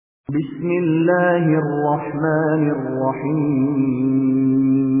بسم الله الرحمن الرحيم.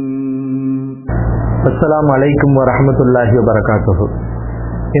 السلام عليكم ورحمة الله وبركاته.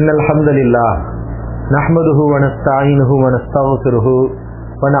 إن الحمد لله نحمده ونستعينه ونستغفره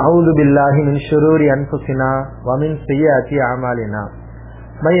ونعوذ بالله من شرور أنفسنا ومن سيئات أعمالنا.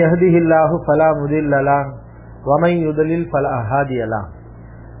 من يهده الله فلا مضل له ومن يضلل فلا هادي له.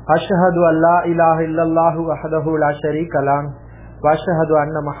 أشهد أن لا إله إلا الله وحده لا شريك له وأشهد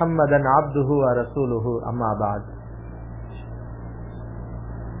أن محمدا عبده ورسوله. أما بعد.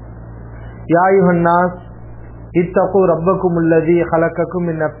 يا أيها الناس اتقوا ربكم الذي خلقكم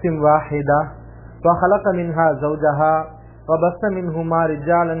من نفس واحدة وخلق منها زوجها وبث منهما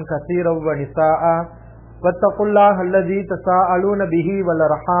رجالا كثيرا ونساء واتقوا الله الذي تساءلون به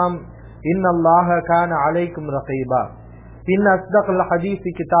والأرحام إن الله كان عليكم رقيبا. إن أصدق الحديث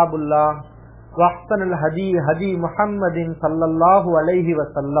كتاب الله وأحسن الهدي هدي محمد صلى الله عليه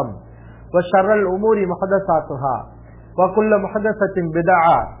وسلم وشر الأمور محدثاتها وكل محدثة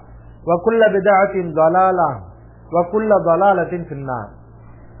بدعة وكل بدعة ضلالة وكل ضلالة في النار.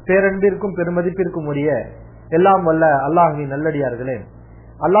 பேரன்பிற்கும் பெருமதிப்பிற்கும் உரிய எல்லாம் வல்ல அல்லாஹ்வின் நல்லடியார்களே,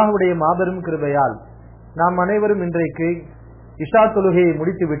 அல்லாஹ்வுடைய மாபெரும் கிருபையால் நாம் அனைவரும் இன்றைக்கு இஷா தொழுகையை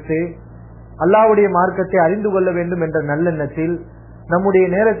முடித்துவிட்டு அல்லாஹ்வுடைய மார்க்கத்தை அறிந்து கொள்ள வேண்டும் என்ற நல்லெண்ணத்தில் நம்முடைய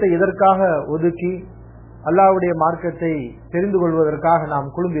நேரத்தை இதற்காக ஒதுக்கி அல்லாஹ்வுடைய மார்க்கத்தை தெரிந்து கொள்வதற்காக நாம்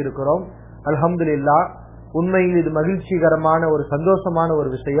குழும்பி இருக்கிறோம். அல்ஹம்துலில்லாஹ், உண்மையில் இது மகிழ்ச்சிகரமான ஒரு சந்தோஷமான ஒரு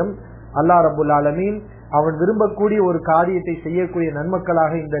விஷயம். அல்லாஹ் ரப்புல் ஆலமீன் அவன் விரும்பக்கூடிய ஒரு காரியத்தை செய்யக்கூடிய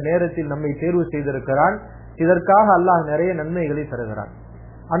நன்மக்களாக இந்த நேரத்தில் நம்மை தேர்வு செய்திருக்கிறான். இதற்காக அல்லாஹ் நிறைய நன்மைகளை தருகிறான்.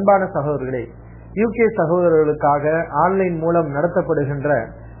 அன்பான சகோதரர்களே, யூகே சகோதரர்களுக்காக ஆன்லைன் மூலம் நடத்தப்படுகின்ற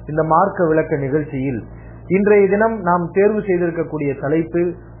இந்த மார்க்க விளக்க நிகழ்ச்சியில் இன்றைய தினம் நாம் தேர்வு செய்திருக்கக்கூடிய தலைப்பு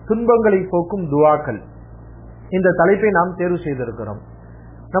துன்பங்களை போக்கும் துஆக்கள். இந்த தலைப்பை நாம் தேர்வு செய்திருக்கிறோம்.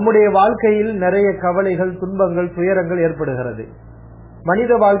 நம்முடைய வாழ்க்கையில் நிறைய கவலைகள், துன்பங்கள், துயரங்கள் ஏற்படுகிறது.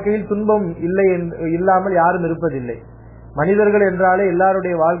 மனித வாழ்க்கையில் துன்பம் இல்லாமல் யாரும் இருப்பதில்லை. மனிதர்கள் என்றாலே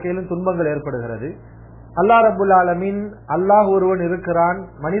எல்லாருடைய வாழ்க்கையிலும் துன்பங்கள் ஏற்படுகிறது. அல்லாஹ் ரப்புல் ஆலமீன் அல்லாஹ் ஒருவன் இருக்கிறான்.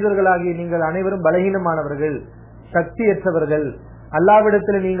 மனிதர்களாகிய நீங்கள் அனைவரும் பலகீனமானவர்கள், சக்தியற்றவர்கள்.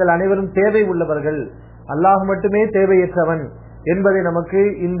 அல்லாஹ்விடத்தில் நீங்கள் அனைவரும் தேவை உள்ளவர்கள். அல்லாஹ் மட்டுமே தேவையற்றவன் என்பதை நமக்கு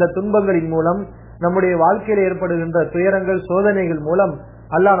இந்த துன்பங்களின் மூலம், நம்முடைய வாழ்க்கையில் ஏற்படுகின்ற துயரங்கள், சோதனைகள் மூலம்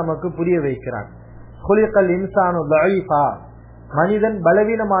அல்லாஹ் நமக்கு புரிய வைக்கிறான். குலிகல் இன்சானு தஈஃபா, மனிதன்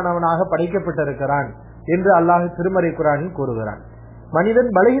பலவீனமானவனாக படைக்கப்பட்டிருக்கிறான் என்று அல்லாஹ் திருமறை குர்ஆனில் கூறுகிறான். மனிதன்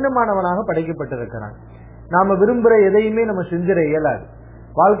பலவீனமானவனாக படைக்கப்பட்டிருக்கிறான். நாம விரும்புற எதையுமே நம்ம செஞ்சிட இயலாது.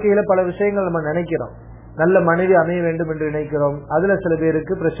 வாழ்க்கையில பல விஷயங்கள் நம்ம நினைக்கிறோம். நல்ல மனைவி அமைய வேண்டும் என்று நினைக்கிறோம். அதுல சில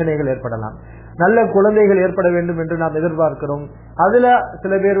பேருக்கு பிரச்சனைகள் ஏற்படலாம். நல்ல குழந்தைகள் ஏற்பட வேண்டும் என்று நாம் எதிர்பார்க்கிறோம். அதுல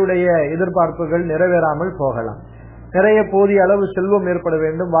சில பேருடைய எதிர்பார்ப்புகள் நிறைவேறாமல் போகலாம். நிறைய போதிய அளவு செல்வம் ஏற்பட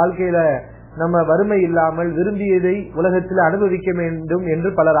வேண்டும், வாழ்க்கையில நம்ம வறுமை இல்லாமல் விரும்பியதை உலகத்தில் அனுபவிக்க வேண்டும்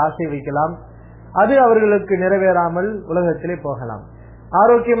என்று பலர் ஆசை வைக்கலாம். அது அவர்களுக்கு நிறைவேறாமல் உலகத்திலே போகலாம்.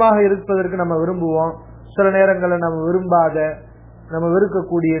 ஆரோக்கியமாக இருப்பதற்கு நம்ம விரும்புவோம். சில நேரங்களில் நம்ம விரும்பாத, நம்ம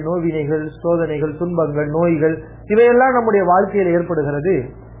வெறுக்கக்கூடிய நோவினைகள், சோதனைகள், துன்பங்கள், நோய்கள் இவையெல்லாம் நம்முடைய வாழ்க்கையில் ஏற்படுகிறது.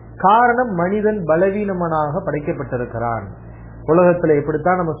 காரணம், மனிதன் பலவீனமனாக படைக்கப்பட்டிருக்கிறான். உலகத்துல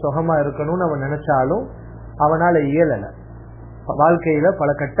எப்படித்தான் நம்ம சுகமா இருக்கணும்னு அவன் நினைச்சாலும் அவனால இயலல. வாழ்க்கையில பல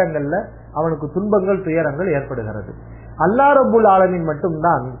கட்டங்கள்ல அவனுக்கு துன்பங்கள், துயரங்கள் ஏற்படுகிறது. அல்லாஹ் ரப்புல் ஆலமீன்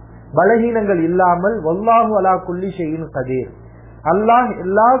மட்டும்தான் பலகீனங்கள் இல்லாமல் வல்லாஹு அலா குல்லி ஷைஇன் கதீர், அல்லாஹ்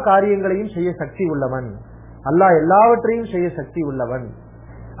எல்லா காரியங்களையும் செய்ய சக்தி உள்ளவன், அல்லாஹ் எல்லாவற்றையும் செய்ய சக்தி உள்ளவன்,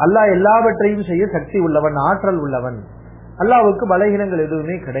 அல்லாஹ் எல்லாவற்றையும் செய்ய சக்தி உள்ளவன், ஆற்றல் உள்ளவன். அல்லாஹ்வுக்கு பலகீனங்கள்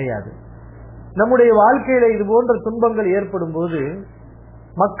எதுவுமே கிடையாது. நம்முடைய வாழ்க்கையில இது போன்ற துன்பங்கள் ஏற்படும் போது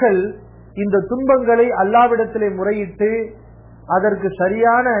மக்கள் இந்த துன்பங்களை அல்லாஹ்விடத்திலே முறையிட்டு அதற்கு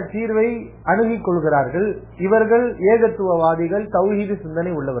சரியான தீர்வை அணுகிக் கொள்கிறார்கள். இவர்கள் ஏகத்துவவாதிகள், தௌஹீது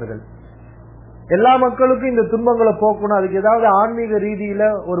சிந்தனை உள்ளவர்கள். எல்லா மக்களுக்கும் இந்த துன்பங்களை போக்கணும், அதுக்கு ஏதாவது ஆன்மீக ரீதியில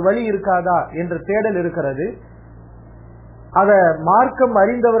ஒரு வழி இருக்காதா என்ற தேடல் இருக்கிறது. அத மார்க்கம்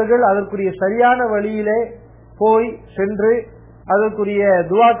அறிந்தவர்கள் அதற்குரிய சரியான வழியிலே போய் சென்று அதற்குரிய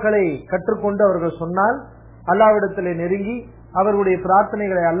துஆக்களை கற்றுக்கொண்டு அவர்கள் சொன்னால் அல்லாஹ்விடத்திலே நெருங்கி அவர்களுடைய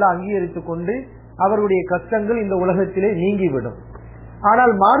பிரார்த்தனைகளை அல்லாஹ் அங்கீகரித்துக் கொண்டு அவர்களுடைய கஷ்டங்கள் இந்த உலகத்திலே நீங்கிவிடும்.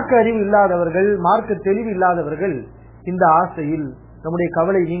 ஆனால் மார்க்க அறிவு இல்லாதவர்கள், மார்க்க தெளிவு இல்லாதவர்கள் இந்த ஆசையில் நம்முடைய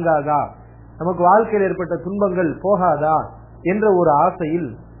கவலை நீங்காதா, நமக்கு வாழ்க்கையில் ஏற்பட்ட துன்பங்கள் போகாதா என்ற ஒரு ஆசையில்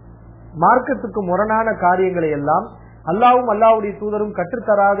மார்க்கத்துக்கு முரணான காரியங்களை எல்லாம் அல்லாஹ்வும் அல்லாஹ்வுடைய தூதரும்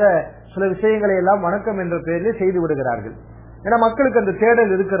கற்றுத்தராத சில விஷயங்களை எல்லாம் வணக்கம் என்ற பெயரில் செய்து விடுகிறார்கள். ஏன்னா மக்களுக்கு அந்த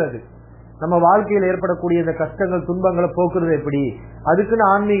தேடல் இருக்கிறது. நம்ம வாழ்க்கையில் ஏற்படக்கூடிய இந்த கஷ்டங்கள், துன்பங்களை போக்குறது எப்படி, அதுக்குன்னு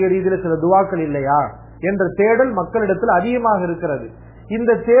ஆன்மீக ரீதியில சில துவாக்கள் இல்லையா என்ற தேடல் மக்களிடத்தில் அதிகமாக இருக்கிறது.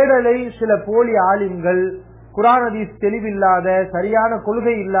 இந்த தேடலை சில போலி ஆலிம்கள், குர்ஆன் ஹதீஸ் தெளிவில்லாத, சரியான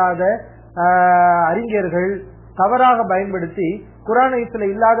கொள்கை இல்லாத அறிஞர்கள் தவறாக பயன்படுத்தி குர்ஆன் ஹதீஸ்ல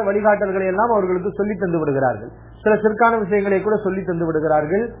இல்லாத வழிகாட்டல்களை எல்லாம் அவர்களுக்கு சொல்லி தந்து விடுகிறார்கள். சில சிற்கான விஷயங்களை கூட சொல்லி தந்து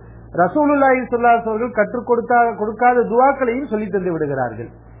விடுகிறார்கள். ரசூலுல்லாஹி ஸல்லல்லாஹு அலைஹி வஸல்லம் கற்றுக் கொடுக்காத துஆக்களையும் சொல்லி தந்து விடுகிறார்கள்.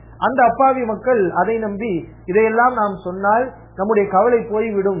 அந்த அப்பாவி மக்கள் அதை நம்பி இதையெல்லாம் நாம் சொன்னால் நம்முடைய கவலை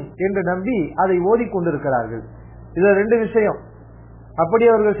போய்விடும் என்று நம்பி அதை ஓதிக்கொண்டிருக்கிறார்கள். இது ரெண்டு விஷயம். அப்படி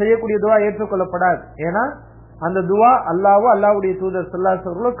அவர்கள் செய்யக்கூடிய துஆ ஏற்றுக்கொள்ளப்படாது. ஏன்னா அந்த துஆ அல்லாஹ்வோ அல்லாஹ்வுடைய தூதர் ஸல்லல்லாஹு அலைஹி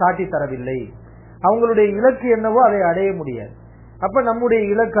வஸல்லம் காட்டி தரவில்லை. அவங்களுடைய இலக்கு என்னவோ அதை அடைய முடியாது. அப்ப நம்முடைய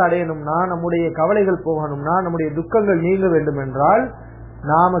இலக்கு அடையணும்னா, நம்முடைய கவலைகள் போகணும்னா, நம்முடைய துக்கங்கள் நீங்க வேண்டும் என்றால்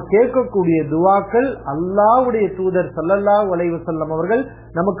நாம கேட்கக்கூடிய துஆக்கள் அல்லாஹ்வுடைய தூதர் ஸல்லல்லாஹு அலைஹி வஸல்லம் அவர்கள்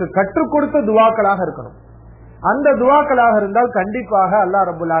நமக்கு கற்றுக் கொடுத்த துஆக்களாக இருக்கணும். அந்த துஆக்களாக இருந்தால் கண்டிப்பாக அல்லாஹ்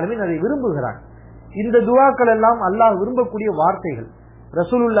ரப்பல் ஆலமீன் அதை விரும்புகிறான். இந்த துஆக்கள் எல்லாம் அல்லாஹ் விரும்பக்கூடிய வார்த்தைகள்.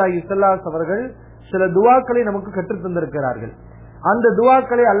 ரசூலுல்லாஹி ஸல்லல்லாஹு அலைஹி அவர்கள் சில துஆக்களை நமக்கு கற்றுத் தந்திருக்கிறார்கள். அந்த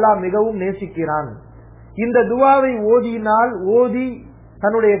துஆக்களை அல்லாஹ் மிகவும் நேசிக்கிறான். இந்த துஆவை ஓதி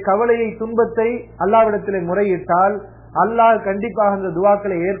தன்னுடைய கவலையை, துன்பத்தை அல்லாஹ்விடத்திலே முறையிட்டால் அல்லாஹ் கண்டிப்பாக அந்த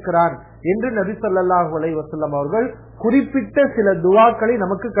துஆக்களை ஏற்கிறான் என்று நபி ஸல்லல்லாஹு அலைஹி வஸல்லம் அவர்கள் குறிப்பிட்ட சில துஆக்களை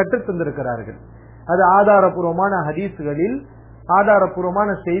நமக்கு கற்றுத் தந்திருக்கிறார்கள். அது ஆதாரபூர்வமான ஹதீஸ்களில், ஆதாரபூர்வமான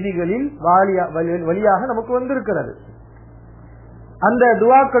செய்திகளில் வழியாக நமக்கு வந்திருக்கிறது. அந்த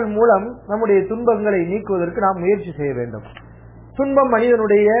துஆக்கள் மூலம் நம்முடைய துன்பங்களை நீக்குவதற்கு நாம் முயற்சி செய்ய வேண்டும். துன்பம்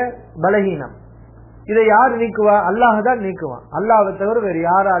மனிதனுடைய பலகீனம். இதை யார் நீக்குவா? அல்லாஹ் தான் நீக்குவான். அல்லாஹ்வை தவிர வேறு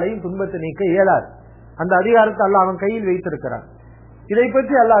யாராலையும் துன்பத்தை நீக்க இயலாது. அந்த அதிகாரத்தை அல்லாஹ் அவன் கையில் வைத்திருக்கிறான். இதை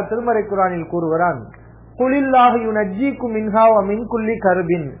பற்றி அல்லாஹ் திருமறை குர்ஆனில் கூறுகிறான், குலில்லாஹு யுனஜ்ஜீக்கும் மின்ஹா வ மின் குல்லி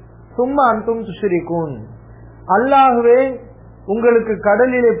கர்பின் சும்மா அன்தும் துஷ்ரிகூன். அல்லாஹ்வே உங்களுக்கு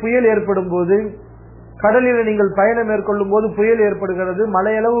கடலிலே புயல் ஏற்படும் போது, கடலில் நீங்கள் பயணம் மேற்கொள்ளும் போது புயல் ஏற்படுகிறது,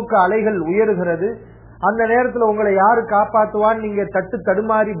 மலையளவுக்கு அலைகள் உயர்கிறது, அந்த நேரத்தில் உங்களை யாரு காப்பாற்றுவான்? நீங்க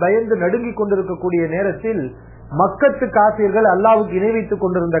தடுமாறி பயந்து நடுங்கிக் கொண்டிருக்கக்கூடிய நேரத்தில் மக்கத்து காஃபிர்கள், அல்லாஹ்வுக்கு இணை வைத்துக்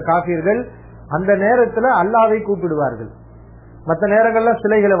கொண்டிருந்த காஃபிர்கள் அந்த நேரத்துல அல்லாஹ்வை கூப்பிடுவார்கள். மற்ற நேரங்கள்ல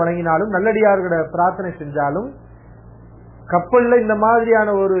சிலைகளை வணங்கினாலும், நல்லடியார்களை பிரார்த்தனை செஞ்சாலும், கப்பல்ல இந்த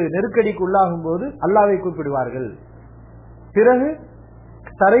மாதிரியான ஒரு நெருக்கடிக்கு உள்ளாகும் போது அல்லாஹ்வை கூப்பிடுவார்கள். பிறகு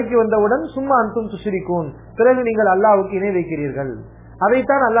தரைக்கு வந்தவுடன் சும்மா அன்தும் துஷ்ரிகூன், பிறகு நீங்கள் அல்லாஹ்வுக்கு இணை வைக்கிறீர்கள்.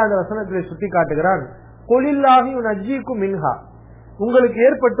 அதைத்தான் அல்லாஹ் அந்த வசனத்திலே சுட்டி காட்டுகிறான். குலில்லாஹு யுனஜ்ஜீக்கும் மின்ஹா, உங்களுக்கு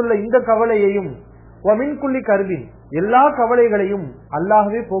ஏற்பட்டுள்ள இந்த கவலையையும், வ மின் குல்லி கர்பின், எல்லா கவலைகளையும்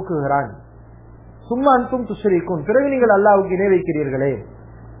அல்லாஹ்வே போக்குகிறான். சும்மா அன்தும் துஷ்ரிகூன், பிறகு நீங்கள் அல்லாஹ்வுக்கு இணை வைக்கிறீர்களே.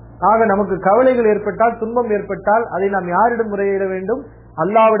 ஆக நமக்கு கவலைகள் ஏற்பட்டால், துன்பம் ஏற்பட்டால் அதை நாம் யாரிடம் முறையிட வேண்டும்?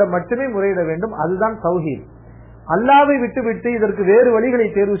 அல்லாஹ்விடம் மட்டுமே முறையிட வேண்டும். அதுதான் தௌஹீத். அல்லாஹ்வை விட்டுவிட்டு இதற்கு வேறு வழிகளை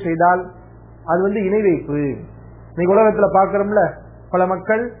தேர்வு செய்தால் அது இணை வைப்பு. இன்னைக்கு உலகத்துல பாக்குறோம்ல, பல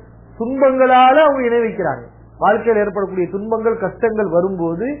மக்கள் துன்பங்களால அவங்க இணை வைக்கிறாங்க. வாழ்க்கையில் ஏற்படக்கூடிய துன்பங்கள், கஷ்டங்கள்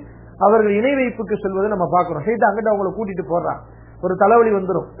வரும்போது அவர்கள் இணை வைப்புக்கு செல்வதை நம்ம பாக்குறோம். செய்து அங்கிட்ட அவங்களை கூட்டிட்டு போறான். ஒரு தலைவலி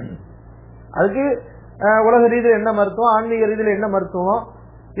வந்துடும், அதுக்கு உலக ரீதியில் என்ன மருத்துவம், ஆன்மீக ரீதியில் என்ன மருத்துவம்,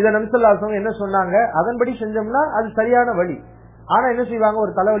 இதை நம்சல்லாசம் என்ன சொன்னாங்க, அதன்படி செஞ்சோம்னா அது சரியான வழி. ஆனா என்ன செய்வாங்க,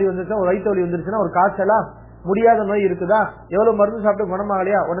 ஒரு தலைவலி வந்துருச்சுன்னா, ஒரு வயிற்று வலி வந்துருச்சுன்னா, ஒரு காய்ச்சலா, முடியாத நோய் இருக்குதா, எவ்வளவு மருந்து சாப்பிட்டு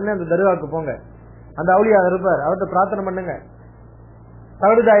குணமாகலையா, உடனே அந்த தர்காவுக்கு போங்க, அந்த அவுளியா இருப்பார், அவர்கிட்ட பிரார்த்தனை பண்ணுங்க,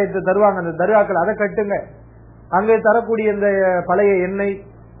 தகடுதாயத்தை தருவாங்க, அந்த தர்காக்கள் அதை கட்டுங்க, அங்கே தரக்கூடிய இந்த பழைய எண்ணெய்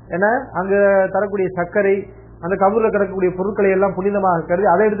என அங்க தரக்கூடிய சர்க்கரை, அந்த கபூர்ல கிடக்கக்கூடிய பொருட்களை எல்லாம் புனிதமாக கருதி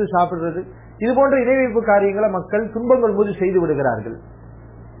அதை எடுத்து சாப்பிடுறது, இது போன்ற இணைவைப்பு காரியங்களை மக்கள் துன்பங்கள் போது செய்து விடுகிறார்கள்.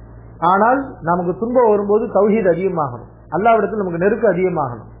 ஆனால் நமக்கு துன்பம் வரும்போது தௌஹீத் அதிகமாகணும், அல்லாஹ்விடத்தில் நமக்கு நெருக்கம்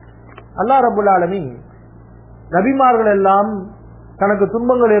அதிகமாகணும். அல்லாஹ் ரப்பல் ஆலமீன் நபிமார்கள் எல்லாம் தனக்கு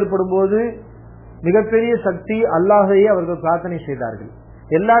துன்பங்கள் ஏற்படும் போது மிகப்பெரிய சக்தி அல்லாஹையே அவர்கள் பிரார்த்தனை செய்தார்கள்.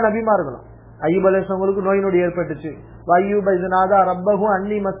 எல்லா நபிமார்களும், அய்யூப் அலைஹிஸ்ஸலாமுக்கு நோய் நொடி ஏற்பட்டுச்சு, அய்யூப் இஸ்நாதா ரப்பஹு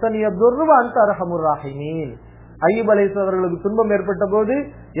அன்னி மஸ்ஸனி அத்துர்ரு வ அன்த அர்ஹமுர் ராஹிமீன். அய்யூப் அலைஹிஸ்ஸலாம் அவர்களுக்கு துன்பம் ஏற்பட்ட போது,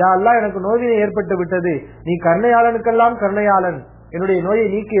 யா அல்லாஹ் எனக்கு நோயினை ஏற்பட்டு விட்டது, நீ கருணையாளனுக்கெல்லாம் கருணையாளன், என்னுடைய நோயை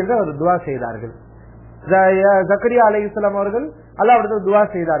நீக்கி என்று அவர் துஆ செய்தார்கள். ஜக்கரியா அலைஹிஸ்ஸலாம் அவர்கள் அல்லாஹ்விடத்தில் துஆ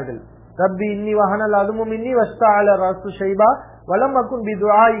செய்தார்கள், ரப்பி இன்னி வஹனல் அஸ்மு மின்னி வஸ்தஅல ரஸு ஷைபா வலம் அகுன்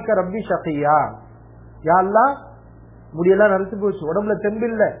பிதுஆஇக ரப்பி ஷகியா. யா அல்லாஹ் முடியெல்லாம் நரைச்சு போச்சு, உடம்புல தெம்பு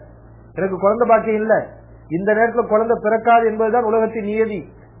இல்ல, எனக்கு குழந்தை பாக்கியம் இல்ல, இந்த நேரத்துல குழந்தை பிறக்காது என்பதுதான் உலகத்தின் நியதி,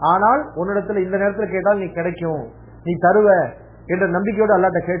 ஆனால் உன்னிடத்துல இந்த நேரத்துல கேட்டால் நீ கிடைக்கும், நீ தருவ என்ற நம்பிக்கையோடு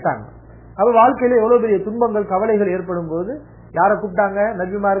அல்லாஹ்ட்ட கேட்டாங்க. அப்ப வாழ்க்கையில எவ்வளவு பெரிய துன்பங்கள், கவலைகள் ஏற்படும் போது யாரை கூப்பிட்டாங்க?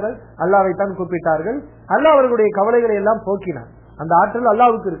 நபிமார்கள் அல்லாஹ்வை தான் கூப்பிட்டார்கள். அல்லாஹ் அவர்களுடைய கவலைகளை எல்லாம் போக்கினான். அந்த ஆற்றல்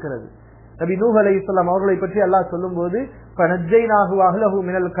அல்லாஹ்வுக்கு இருக்கிறது. நபி நூஹ் அலைஹிஸ்ஸலாம் அவர்களை பற்றி அல்லாஹ் சொல்லும் போது, ஃபனஜ்ஜைனாஹு வ அஹ்லஹு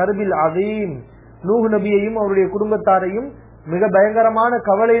மினல் கர்பில் அதீம், நூஹ் நபியையும் அவருடைய குடும்பத்தாரையும் மிக பயங்கரமான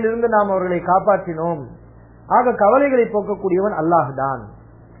கவலையிலிருந்து நாம் அவர்களை காப்பாற்றினோம். ஆக கவலைகளை போக்கக்கூடியவன் அல்லாஹ் தான்.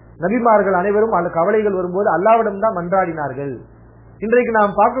 நபிமார்கள் அனைவரும் அந்த கவலைகள் வரும்போது அல்லாஹ்விடம் தான் மன்றாடினார்கள். இன்றைக்கு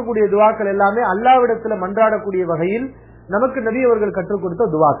நாம் பார்க்கக்கூடிய துவாக்கள் எல்லாமே அல்லாஹ்விடத்துல மன்றாடக்கூடிய வகையில் நமக்கு நபி அவர்கள் கற்றுக் கொடுத்த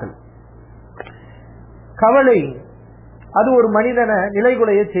துவாக்கள். கவலை அது ஒரு மனிதனை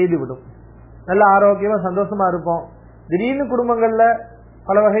நிலைகுலைய செய்துவிடும். நல்ல ஆரோக்கியமா சந்தோஷமா இருப்போம். திடீர்னு குடும்பங்கள்ல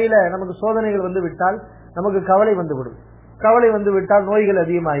பல வகையில நமக்கு சோதனைகள் வந்து விட்டால் நமக்கு கவலை வந்துவிடும். கவலை வந்து விட்டால் நோய்கள்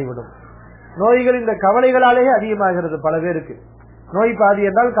அதிகமாகிவிடும். நோய்கள் இந்த கவலைகளாலேயே அதிகமாகிறது பல பேருக்கு. நோய் பாதி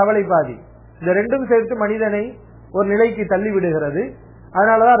என்றால் கவலை பாதி. இந்த ரெண்டும் சேர்த்து மனிதனை ஒரு நிலைக்கு தள்ளி விடுகிறது.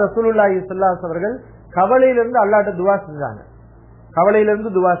 அதனாலதான் ரசூலுல்லாஹி ஸல்லல்லாஹு அலைஹி அவர்கள் கவலையிலிருந்து அல்லாஹ்ட்ட துவா செஞ்சாங்க.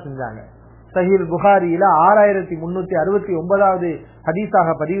 கவலையிலிருந்து துவா செஞ்சாங்க. சஹீஹ் புகாரியில 6369வது ஹதீஸாக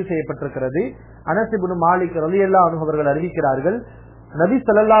பதிவு செய்யப்பட்டிருக்கிறது. அனஸ் இப்னு மாலிக் ரலியல்லாஹு அன்ஹு அவர்கள் அறிவிக்கிறார்கள், நபி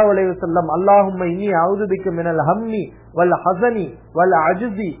ஸல்லல்லாஹு அலைஹி வஸல்லம் அல்லாஹும்ம இன்னி அஊது பிக்க மினல் ஹம்மி வல் ஹஸனி வல்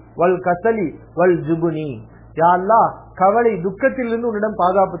அஜ்ஸி வல் கஸலி வல் ஜுப்னி. யா அல்லாஹ், கவலை துக்கத்திலிருந்து உன்னிடம்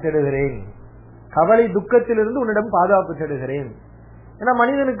பாதுகாப்பு தேடுகிறேன். கவலை துக்கத்திலிருந்து உன்னிடம் பாதுகாப்பு தேடுகிறேன். ஏன்னா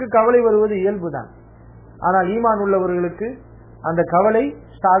மனிதனுக்கு கவலை வருவது இயல்புதான். ஆனால் ஈமான் உள்ளவர்களுக்கு அந்த கவலை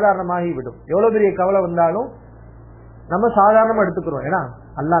சாதாரணமாகி விடும். எவ்வளவு பெரிய கவலை வந்தாலும் நம்ம சாதாரணமா எடுத்துக்கிறோம். ஏன்னா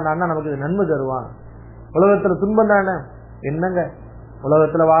அல்லாஹ் நான் நமக்கு நன்மை தருவான். உலகத்துல துன்பம் தானே, என்னங்க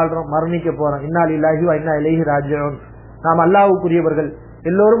உலகத்துல வாழ்றோம், மரணிக்க போறோம். இன்னா லில்லாஹி வ இன்னா இலைஹி ராஜிஊன். நாம் அல்லாஹ்வுக்குரியவர்கள்,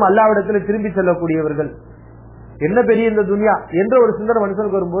 எல்லோரும் அல்லாஹ்விடத்துல திரும்பி செல்லக்கூடியவர்கள். என்ன பெரிய இந்த துன்யா என்ற ஒரு சிந்தனை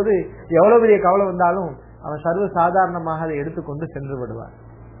மனுஷனுக்கு வரும்போது எவ்வளவு பெரிய கவலை வந்தாலும் அவன் சர்வ சாதாரணமாக அதை எடுத்துக்கொண்டு சென்று விடுவான்.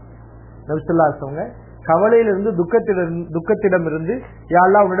 நபி ஸல்லல்லாஹு அலைஹி வஸல்லம் கவலையிலிருந்து துக்கத்திடம் இருந்து யா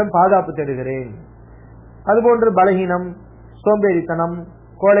அல்லாஹ் உன்னிடம் பாதுகாப்பு தேடுகிறேன். அதுபோன்று பலகீனம், சோம்பேறித்தனம்,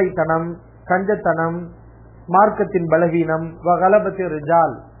 கோழைத்தனம், கஞ்சத்தனம், மார்க்கத்தின் பலகீனம், வகலபத்தி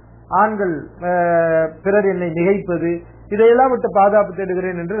ரிஜால், ஆண்கள் பிறர் என்னை மிகைப்பது, இதையெல்லாம் விட்டு பாதுகாப்பு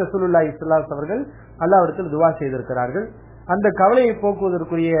தேடுகிறேன் என்று ரசூலுல்லாஹி ஸல்லல்லாஹு அலைஹி அவர்கள் அல்லாஹ்விடத்தில் துவா செய்திருக்கிறார்கள். அந்த கவலையை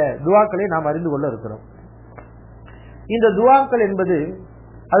போக்குவதற்குரிய துவாக்களை நாம் அறிந்து கொள்ள இருக்கிறோம். இந்த துவாக்கள் என்பது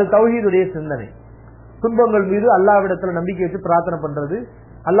அது தௌஹீதுடைய சிந்தனை. துன்பங்கள் மீது அல்லாஹ்விடத்தில் நம்பிக்கை வச்சு பிரார்த்தனை பண்றது,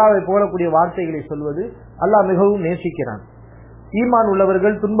 அல்லாஹ்வை போலக்கூடிய வார்த்தைகளை சொல்வது அல்லாஹ் மிகவும் நேசிக்கிறான். ஈமான்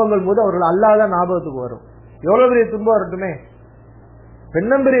உள்ளவர்கள் துன்பங்கள் போது அவர்கள் அல்லாஹ் தான் ஞாபகத்துக்கு வரும். எவ்வளவு பெரிய துன்பம் வரட்டுமே,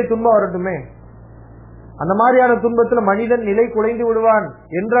 பெண்ணம் பெரிய துன்பம் வரட்டுமே, அந்த மாதிரியான துன்பத்துல மனிதன் நிலை குலைந்து விடுவான்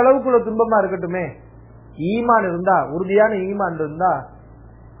என்ற அளவுக்குள்ள துன்பமா இருக்கட்டுமே, ஈமான் இருந்தா, உறுதியான ஈமான் இருந்தா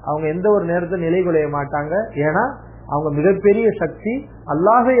அவங்க எந்த ஒரு நேரத்தில் நிலை குலைய மாட்டாங்க. ஏன்னா அவங்க மிகப்பெரிய சக்தி,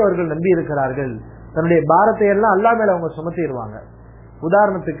 அல்லாஹை அவர்கள் நம்பி இருக்கிறார்கள். தன்னுடைய பாரத்தை எல்லாம் அல்லாஹ் மேல அவங்க சுமத்திடுவாங்க.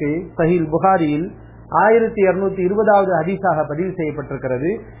 உதாரணத்துக்கு சஹீஹ் புகாரியில் 1220வது ஹதீஸாக பதிவு செய்யப்பட்டிருக்கிறது.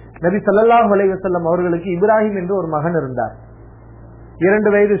 நபி ஸல்லல்லாஹு அலைஹி வஸல்லம் அவர்களுக்கு இப்ராஹிம் என்று ஒரு மகன் இருந்தார்.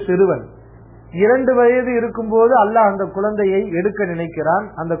 2 வயது சிறுவன். 2 வயது இருக்கும் போது அல்லாஹ் அந்த குழந்தையை எடுக்க நினைக்கிறான்.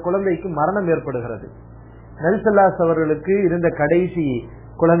 அந்த குழந்தைக்கு மரணம் ஏற்படுகிறது. நபி ஸல்லல்லாஹு அலைஹி அவர்களுக்கு இருந்த கடைசி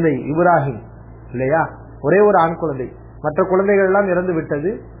குழந்தை இப்ராஹிம் இல்லையா, ஒரே ஒரு ஆண் குழந்தை. மற்ற குழந்தைகள் எல்லாம் இறந்து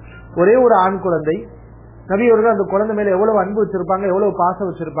விட்டது. ஒரே ஒரு ஆண் குழந்தை. நபி அவர்கள் அந்த குழந்தை மேல எவ்வளவு அன்பு வச்சிருப்பாங்க, எவ்வளவு பாசம்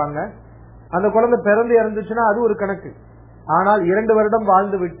வச்சிருப்பாங்க. அந்த குழந்தை பிறந்து இறந்துச்சுன்னா அது ஒரு கணக்கு. ஆனால் 2 வருடம்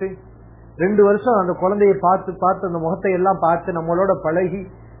வாழ்ந்து விட்டு 2 வருஷம் அந்த குழந்தையை பார்த்து பார்த்து அந்த முகத்தை எல்லாம் பார்த்து நம்மளோட பழகி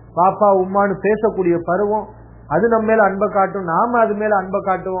பாப்பா உம்மான்னு பேசக்கூடிய பருவம், அது நம்ம மேல அன்பை காட்டும், நாம அது மேல அன்பை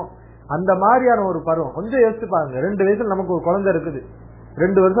காட்டுவோம். அந்த மாதிரியான ஒரு பருவம். கொஞ்சம் யோசிச்சு பாருங்க, 2 வயசுல நமக்கு ஒரு குழந்தை இருக்குது,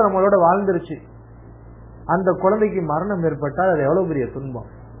 2 வருஷம் நம்மளோட வாழ்ந்துருச்சு. அந்த குழந்தைக்கு மரணம் ஏற்பட்டால் அது எவ்வளவு பெரிய துன்பம்.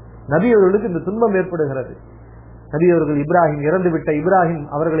 நபி அவர்களுக்கு இந்த துன்பம் ஏற்படுகிறது. நபி அவர்கள் இப்ராஹிம், இறந்து விட்ட இப்ராஹிம்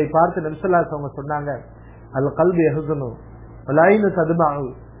அவர்களை பார்த்து நபி ஸல்லல்லாஹு அலைஹி வஸல்லம் சொன்னாங்க, அல் கல்பு யஹ்ஸனு வல் ஐனு தத்மஉ,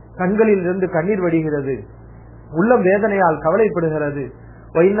 கண்களில் இருந்து கண்ணீர் வடிகிறது, உள்ளம் வேதனையால் கவலைப்படுகிறது.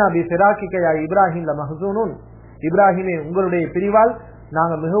 வ இன்னா பி ஃபிராகிக யா இப்ராஹிம் லமஹ்ஸூனுன், இப்ராஹிமே உங்களுடைய பிரிவால்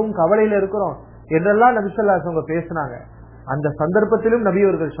நாங்க மிகவும் கவலையில இருக்கிறோம் என்றெல்லாம் நபி ஸல்லல்லாஹு அலைஹி வஸல்லம் பேசினாங்க. அந்த சந்தர்ப்பத்திலும் நபி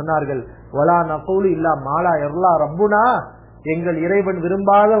அவர்கள் சொன்னார்கள், வலா நகூலு இல்லா மாலா யர்லா ரப்புனா, எங்கள் இறைவன்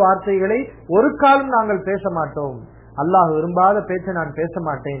விரும்பாத வார்த்தைகளை ஒரு காலம் நாங்கள் பேச மாட்டோம். அல்லாஹ் விரும்பாத பேச்சை நான் பேச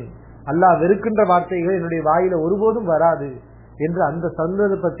மாட்டேன், அல்லாஹ் வெறுக்கின்ற வார்த்தைகள் என்னுடைய வாயில ஒருபோதும் வராது என்று அந்த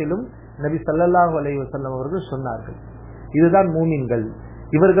சந்தர்ப்பத்திலும் நபி ஸல்லல்லாஹு அலைஹி வஸல்லம் அவர்கள் சொன்னார்கள். இதுதான் மூமின்கள்,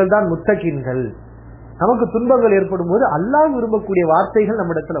 இவர்கள் தான் முத்தகீன்கள். நமக்கு துன்பங்கள் ஏற்படும் போது அல்லாஹ் விரும்பக்கூடிய வார்த்தைகள்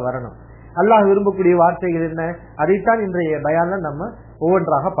நம்ம இடத்துல வரணும். அல்லாஹ் விரும்பக்கூடிய வார்த்தைகள் என்ன, அதைத்தான் இன்றைய பயான்ல நம்ம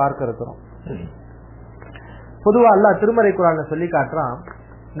ஒவ்வொன்றாக பார்க்க இருக்கிறோம். பொதுவா அல்லாஹ் திருமறை குர்ஆன்ல சொல்லி காட்டுறான்,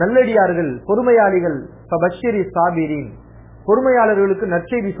 நல்லடியார்கள் பொறுமையாளிகள், பஷிரி சாபிரின், பொறுமையாளர்களுக்கு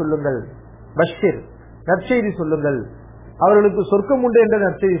நற்செய்தி சொல்லுங்கள். பஷிர், நற்செய்தி சொல்லுங்கள். அவர்களுக்கு சொர்க்கம் உண்டு என்ற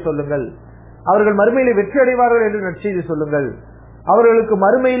நற்செய்தி சொல்லுங்கள். அவர்கள் மறுமையிலே வெற்றி அடைவார்கள் என்று நற்செய்தி சொல்லுங்கள். அவர்களுக்கு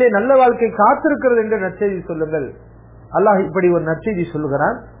மறுமையிலே நல்ல வாழ்க்கை காத்திருக்கிறது என்று நற்செய்தி சொல்லுங்கள். அல்லாஹ் இப்படி ஒரு நற்செய்தி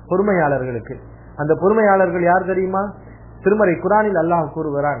சொல்லுகிறான் பொறுமையாளர்களுக்கு. அந்த பொறுமையாளர்கள் யார் தெரியுமா? திருமறை குர்ஆனில் அல்லாஹ்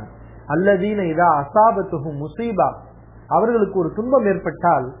கூறுகிறான், அல்லதீன இதா அஸாபத்துஹும் முஸீபா, அவர்களுக்கு ஒரு துன்பம்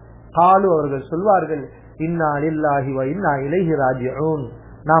ஏற்பட்டால் காலு, அவர்கள் சொல்வார்கள், இன்னா லில்லாஹி வ இன்னா இலைஹி ராஜிஊன்,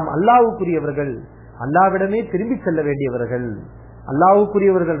 நாம் அல்லாஹ்வுக்குரியவர்கள், அல்லாஹ்விடமே திரும்பி செல்ல வேண்டியவர்கள்.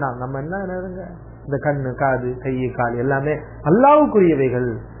 அல்லாஹ்வுக்குரியவர்கள் நம்ம என்ன, இந்த கண்ணு காது கை கால் எல்லாமே அல்லாஹ்வுக்குரியவைகள்,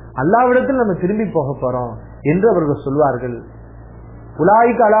 அல்லாஹ்விடத்தில் நம்ம திரும்பி போக போறோம் என்று அவர்கள் சொல்வார்கள்.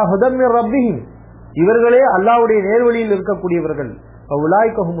 உலாயிக அலா ஹுதம் மிர் ரப்பிஹிம், இவர்களே அல்லாஹ்வுடைய நேர்வழியில் இருக்கக்கூடியவர்கள்.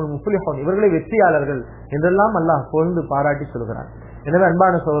 உலாயிக ஹுமுல் முஃப்லிஹூன், இவர்களே வெற்றியாளர்கள் என்றெல்லாம் அல்லாஹ் புகழ்ந்து பாராட்டி சொல்கிறான். எனவே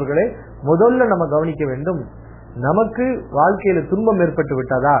அன்பான சகோதரர்களே, முதல்ல நம்ம கவனிக்க வேண்டும், நமக்கு வாழ்க்கையில துன்பம் ஏற்பட்டு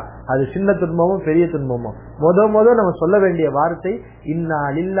விட்டதா, அது சின்ன துன்பமோ பெரிய துன்பமோ, முத நம்ம சொல்ல வேண்டிய வார்த்தை இன்னா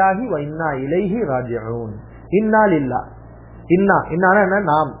லில்லாஹி வ இன்னா இலைஹி ராஜிஊன். இன்னா லில்லாஹ், இன்னா என்ன,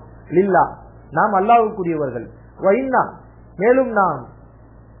 நாம், லில்லா நாம் அல்லாஹ்வுக்குரியவர்கள், வ இன்னா மேலும் நாம்,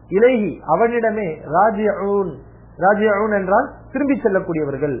 இலைஹி அவனிடமே, ராஜிஊன், ராஜிஊன் என்றால் திரும்பி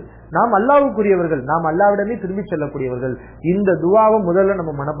செல்லக்கூடியவர்கள், நாம் அல்லாஹ்வுக்குரியவர்கள், நாம் அல்லாஹ்விடமே திரும்பி செல்லக்கூடியவர்கள். இந்த துஆவை முதல்ல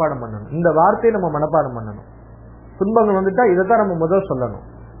நம்ம மனப்பாடம் பண்ணணும், இந்த வார்த்தையை நம்ம மனப்பாடம் பண்ணணும். துன்பங்கள் வந்துட்டா இதைத்தான் நம்ம முதல் சொல்லணும்.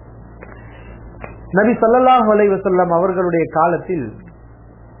 நபி ஸல்லல்லாஹு அலைஹி வஸல்லம் அவர்களுடைய காலத்தில்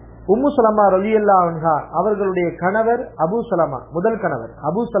உம்மு சலமா ரலியல்லாஹு அன்ஹா அவர்களுடைய கணவர் அபூ சலமா, முதல் கணவர்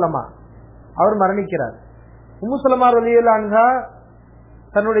அபூ சலமா, அவர் மரணிக்கிறார். உம்மு சலமா ரலியல்லாஹு அன்ஹா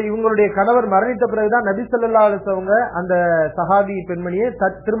இவங்களுடைய கணவர் மரணித்த பிறகுதான் நபி ஸல்லல்லாஹு அலைஹி வஸல்லம் அந்த சஹாபி பெண்மணியை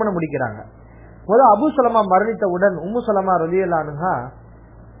திருமணம் முடிக்கிறாங்க. முதல் அபூ சலமா மரணித்தவுடன் உம்மு சலமா ரலியல்லாஹு அன்ஹா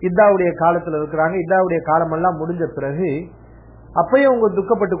இத்தாவுடைய காலத்துல இருக்கிறாங்க. இத்தாவுடைய காலம் எல்லாம் முடிஞ்ச பிறகு அப்பயும் அவங்க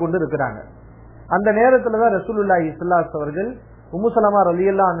துக்கப்பட்டு கொண்டு இருக்கிறாங்க. அந்த நேரத்துலதான் ரசூலுல்லாஹி ஸல்லல்லாஹு அலைஹி அவர்கள் உம்மு சலமா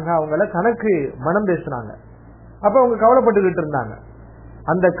ரலியல்லாஹு அன்ஹா அவங்கள கணக்கு மனம் பேசினாங்க. அப்ப அவங்க கவலைப்பட்டுக்கிட்டு இருந்தாங்க.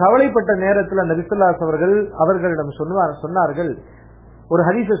 அந்த கவலைப்பட்ட நேரத்துல நபி ஸல்லல்லாஹு அலைஹி அவர்கள் அவர்களிடம் சொன்னார்கள், ஒரு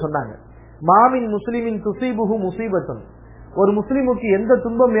ஹதீஸை சொன்னாங்க, மாமின் முஸ்லிமின் துஸீபுஹு முஸீபத்துன், ஒரு முஸ்லிமுக்கு எந்த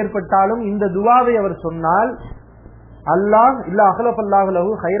துன்பம் ஏற்பட்டாலும் இந்த துஆவை அவர் சொன்னால், அல்லாஹ் இல்ல அஹ்லஃபல்லாஹு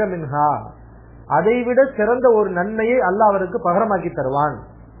லஹு கைரம் மின்ஹா, அதைவிட சிறந்த ஒரு நன்மையை அல்லாஹ் அவருக்கு பகரமாக்கி தருவான்.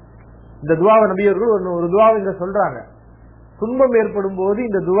 இந்த துஆவை நபியர்கள் ஒரு துஆவை இங்க சொல்றாங்க. துன்பம் ஏற்படும் போது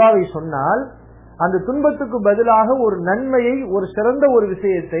இந்த துஆவை சொன்னால் அந்த துன்பத்துக்கு பதிலாக ஒரு நன்மையை, ஒரு சிறந்த ஒரு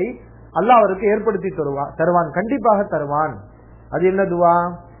விஷயத்தை அல்லாஹ் அவருக்கு ஏற்படுத்தி தருவான், கண்டிப்பாக தருவான். அது என்ன துஆ?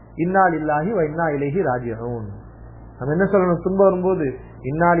 இன்னா லில்லாஹி வ இன்னா இலைஹி ராஜிஊன். நம்ம என்ன சொல்லணும் துன்பம் வரும்போது?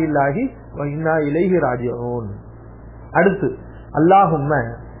 இன்னா லில்லாஹி வ இன்னா இலைஹி ராஜிஊன். அடுத்து அல்லாஹும்ம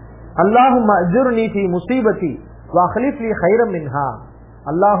அஜ்ருனி ஃபீ முஸீபதி வ அக்லிஃப் லீ கைரம் மின்ஹா.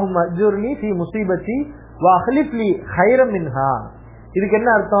 அல்லாஹும்ம அஜ்ருனி ஃபீ முஸீபதி வ அக்லிஃப் லீ கைரம் மின்ஹா. இதுக்கு என்ன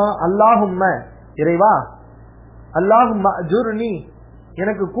அர்த்தம்? அல்லாஹும்ம, இறைவா, அல்லாஹும்ம அஜ்ருனி,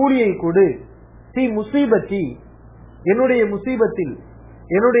 எனக்கு கூலியை கொடு, ஃபீ முஸீபதி, என்னுடைய முசீபத்தில்,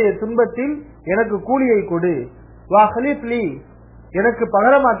 என்னுடைய துன்பத்தில் எனக்கு கூலியை கொடு, வ அக்லிஃப் லீ, எனக்கு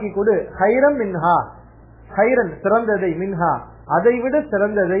பகரமாக்கி கொடு, கைரம் மின்ஹா, கைரன் சிறந்ததை, மின்ஹா அதைவிட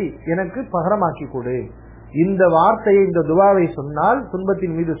சிறந்ததை எனக்கு பகரமாக்கி கொடு. இந்த வார்த்தையை, இந்த துஆவை சொன்னால்,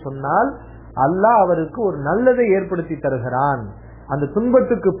 துன்பத்தின் மீது சொன்னால், அல்லாஹ் அவருக்கு ஒரு நல்லதை ஏற்படுத்தி தருகிறான், அந்த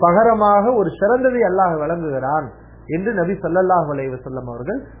துன்பத்துக்கு பகரமாக ஒரு சிறந்ததை அல்லாஹ் வழங்குகிறான் என்று நபி ஸல்லல்லாஹு அலைஹி வஸல்லம்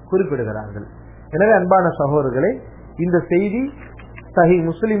அவர்கள் குறிப்பிடுகிறார்கள். எனவே அன்பான சகோதரர்களே, இந்த செய்தி சஹீஹ்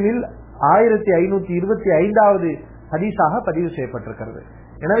முஸ்லிமில் 1525வது ஹதீஸாக பதிவு செய்யப்பட்டிருக்கிறது.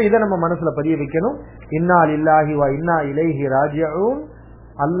 எனவே இதை நம்ம மனசுல பதிய வைக்கணும். இன்னா லில்லாஹி வ இன்னா இலைஹி ராஜிஊன்.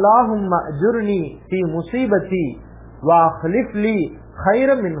 அல்லாஹும்ம அஜ்ருனி ஃபீ முஸீபதி வ அக்லிஃப் லீ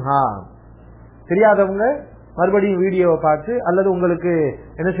கைரம் மின்ஹா. தெரியாதவங்க மறுபடியும் வீடியோவை பார்த்து, அல்லது உங்களுக்கு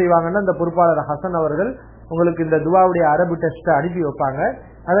என்ன செய்வாங்கன்னா, இந்த பொறுப்பாளர் ஹசன் அவர்கள் உங்களுக்கு இந்த துஆவுடைய அரபு டெஸ்ட் அனுப்பி வைப்பாங்க.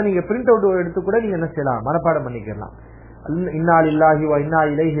 அதை நீங்க பிரிண்ட் அவுட் எடுத்து கூட நீங்க என்ன செய்யலாம், மனப்பாடம் பண்ணிக்கலாம். இன்னா லில்லாஹி வ இன்னா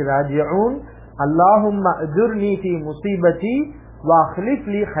இலைஹி ராஜிஊன். அல்லாஹும்ம அஜ்ருனி ஃபீ முஸீபதி வ அக்லிஃப்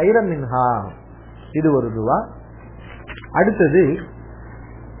லீ கைரம் மின்ஹா. இது ஒரு துஆ. அடுத்தது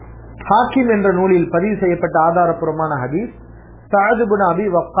ஹாக்கிம் என்ற நூலில் பதிவு செய்யப்பட்ட ஆதாரபூர்வமான ஹதீஸ். சஅத் இப்னு அபி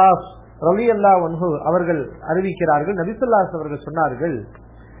வக்காஸ் ரலியல்லாஹு அன்ஹு அவர்கள் அறிவிக்கிறார்கள், நபி ஸல்லல்லாஹு அலைஹி அவர்கள் சொன்னார்கள்,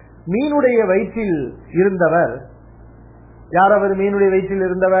 மீனுடைய வயிற்றில் இருந்தவர் யார்? அவர் மீனுடைய வயிற்றில்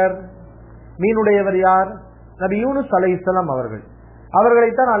இருந்தவர், மீனுடையவர் யார்? நபி யூனுஸ் அலைஹிஸ்ஸலாம் அவர்கள்.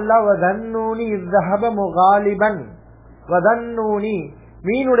 அவர்களைத்தான் அல்லாஹ் வதன்னூனி இஸ்ஹப முகாலிபன் வதன்னூனி,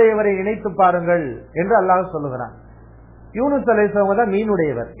 மீனுடையவரை நினைத்து பாருங்கள் என்று அல்லாஹ் சொல்லுகிறான். யூனுஸ் அலைஹிஸ்ஸலாம் தான்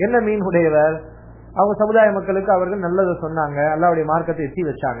மீனுடையவர். என்ன மீனுடையவர்? அவங்க சமுதாய மக்களுக்கு அவர்கள் நல்லதை சொன்னாங்க, அல்லாஹ்வுடைய மார்க்கத்தை எத்தி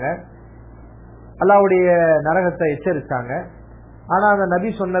வச்சாங்க, அல்லாஹ்வுடைய நரகத்தை எச்சரித்தாங்க. ஆனா அந்த நபி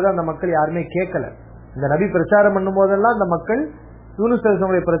சொன்னதை அந்த மக்கள் யாருமே கேட்கல. இந்த நபி பிரச்சாரம் பண்ணும் போதெல்லாம் அந்த மக்கள் யூனுஸ்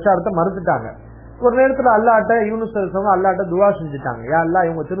அலைஹிஸ்ஸலாமுடைய பிரச்சாரத்தை மறுத்துட்டாங்க. ஒரு நேரத்துல அல்லாட்ட யூனுஸ் அல்லாட்ட துவா செஞ்சுட்டாங்க, யா அல்லாஹ்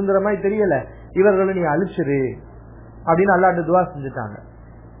இவங்க திருந்துற மாதிரி தெரியல, இவர்களை நீ அழிச்சிரு அப்படின்னு அல்லாட்ட துவா செஞ்சுட்டாங்க.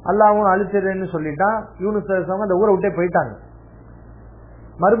 அல்லாவும் அழிச்சிருன்னு சொல்லிட்டான். யூனுஸ் அந்த ஊரை விட்டே போயிட்டாங்க.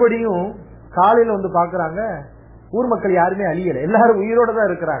 மறுபடியும் காலையில வந்து பாக்குறாங்க, ஊர் மக்கள் யாருமே அழியல, எல்லாரும் உயிரோட தான்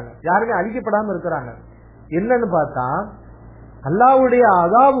இருக்கிறாங்க, யாருமே அழிக்கப்படாம இருக்கிறாங்க. என்னன்னு பார்த்தா அல்லாஹ்வுடைய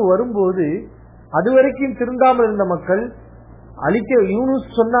அதாபு வரும்போது அதுவரைக்கும் திருந்தாமல் இருந்த மக்கள் அழிக்க, யூனுஸ்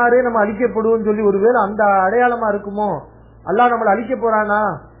சொன்னாரே நம்ம அழிக்கப்படுவோம் சொல்லி ஒருவேளை அந்த அடையாளமா இருக்குமோ, அல்லாஹ் நம்மளை அழிக்க போறானா,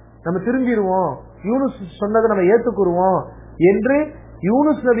 நம்ம திரும்பிடுவோம், யூனுஸ் சொன்னதை நம்ம ஏத்துக்குருவோம் என்று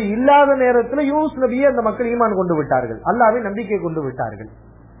யூனுஸ் நபி இல்லாத நேரத்தில் யூனுஸ் நபியே அந்த மக்கள் ஈமான் கொண்டு விட்டார்கள், அல்லாஹ்வை நம்பிக்கை கொண்டு விட்டார்கள்.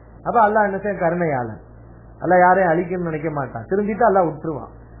 அப்ப அல்லாஹ் என்ன செய்ய, கருணையாளன், அல்லாஹ் யாரையும் அழிக்கணும்னு நினைக்க மாட்டான், திரும்பிட்டு அல்லாஹ்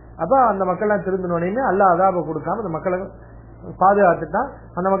விட்டுருவான். அப்ப அந்த மக்கள் எல்லாம் திருந்தினோடனே அல்லாஹ் அதாப கொடுக்காம அந்த மக்களை பாதுகாத்துட்டான்,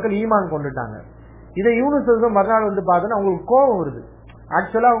 அந்த மக்கள் ஈமான் கொண்டுட்டாங்க. இதை யூனுஸ் மறுநாள் வந்து பார்த்தோன்னா அவங்களுக்கு கோபம் வருது.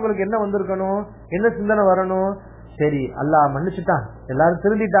 ஆக்சுவலா அவங்களுக்கு என்ன வந்திருக்கணும், என்ன சிந்தனை வரணும், சரி அல்லாஹ் மன்னிச்சுட்டான், எல்லாரும்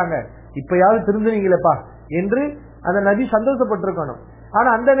திருந்திட்டாங்க, இப்பயாவது திருந்துவீங்களப்பா என்று அந்த நபி சந்தோஷப்பட்டிருக்கணும். ஆனா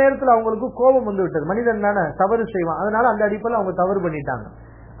அந்த நேரத்தில் அவங்களுக்கு கோபம் வந்து விட்டது, மனிதன் தானே தவறு செய்வான், அதனால அந்த அடிப்படையில் அவங்க தவறு பண்ணிட்டாங்க,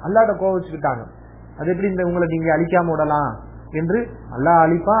 அல்லாட்ட கோவிச்சுக்கிட்டாங்க. அது எப்படி இந்த உங்களை நீங்க அழிக்காம விடலாம் என்று, அல்லாஹ்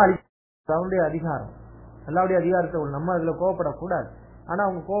அழிப்பா அழிப்பாவுடைய அதிகாரம், அல்லாவுடைய அதிகாரத்தை நம்ம அதுல கோவப்படக்கூடாது. ஆனா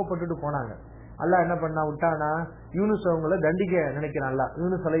அவங்க கோவப்பட்டுட்டு போனாங்க. அல்லாஹ் என்ன பண்ணா விட்டானா, யூனுஸ் அவங்களை தண்டிக்க நினைக்கிறான். அல்லாஹ்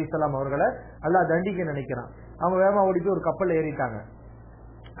யூனுஸ் அலைஹிஸ்ஸலாம் அவர்களை அல்லாஹ் தண்டிக்க நினைக்கிறான். அவங்க வேகமா ஓடி போய் ஒரு கப்பல்ல ஏறிட்டாங்க.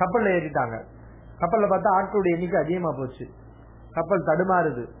 கப்பல்ல பார்த்தா ஆட்களுடைய எண்ணிக்கை அதிகமா போச்சு, கப்பல்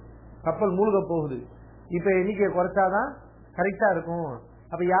தடுமாறுது, கப்பல் மூழ்க போகுது. இப்ப எண்ணிக்கையை குறைச்சாதான் கரெக்டா இருக்கும்.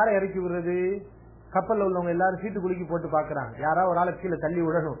 அப்ப யாரை இறக்கி விடுறது, கப்பல்ல உள்ளவங்க எல்லாரும் சீட்டு குலுக்கி போட்டு பாக்குறாங்க, யாராவது ஒரு ஆளை கீழே தள்ளி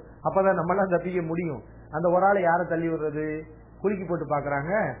விடணும், அப்பதான் நம்ம எல்லாம் தப்பிக்க முடியும். அந்த ஒரு ஆளை யாரை தள்ளி விடுறது, குலுக்கி போட்டு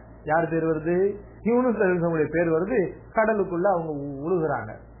பாக்குறாங்க. யார் பேர் வருது, யூனுஸ் அலைஹிஸ்ஸலாமுடைய பேர் வருது. கடலுக்குள்ள அவங்க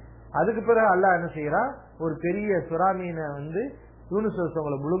உழுகுறாங்க. அதுக்கு பிறகு அல்லாஹ் என்ன செய்யறான், ஒரு பெரிய சுறாமீனை வந்து யூனுஸ்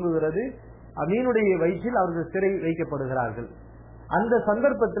அலைஹிஸ்ஸலாமுல முழுங்குகிறது. மீனுடைய வயிற்றில் அவர்கள் சிறை வைக்கப்படுகிறார்கள். அந்த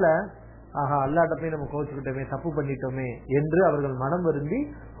சந்தர்ப்பத்துல ஆஹா அல்லாஹ்ட்ட போய் நம்ம கோச்சுக்கிட்டோமே, தப்பு பண்ணிட்டோமே என்று அவர்கள் மனம் வருந்தி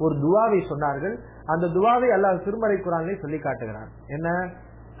ஒரு துவாவை சொன்னார்கள். அந்த துவாவை அல்லாஹ் திருமறை குர்ஆனிலே சொல்லி காட்டுகிறான். என்ன,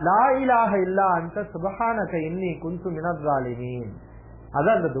 லா இலாஹ இல்லா அன்த சுப்ஹானக இன்னி குன்து மினஸ் ஸாலிமீன்.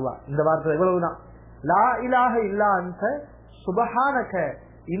 அதான் அந்த துவா. இந்த வார்த்தை எவ்வளவுதான், லா இலாஹ இல்லா அன்த சுப்ஹானக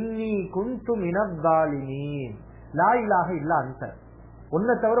இன்னி குன்து மினஸ் ஸாலிமீன். லா இலாஹ இல்லா அன்த,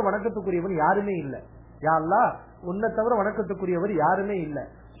 உன்னை தவிர வணக்கத்துக்குரியவன் யாருமே இல்ல, யா அல்லாஹ் உன்னை தவிர வணக்கத்துக்குரியவர் யாருமே இல்ல,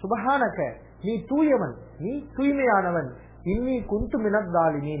 சுப்ஹானக நீ தூயவன், நீ தூய்மையானவன், இன்னி குன்து மினஸ்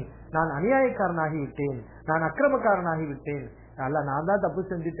ஸாலிமீன் நான் அநியாயக்காரனாகி விட்டேன், நான் அக்கிரமக்காரனாகி விட்டேன், அல்லாஹ் நான் தான் தப்பு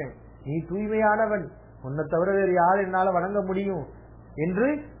செஞ்சுட்டேன், நீ தூய்மையானவன், உன்னை தவிர வேறு யார் என்னால வணங்க முடியும் என்று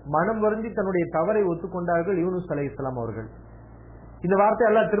மனம் வருந்தி தன்னுடைய தவறை ஒத்துக்கொண்டார்கள் யூனுஸ் அலைஹிஸ்ஸலாம் அவர்கள். இந்த வார்த்தை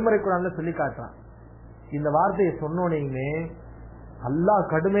அல்லாஹ் திருமறை குர்ஆன்ல சொல்லி காட்டுறான். இந்த வார்த்தையை சொன்னோனையுமே அல்லாஹ்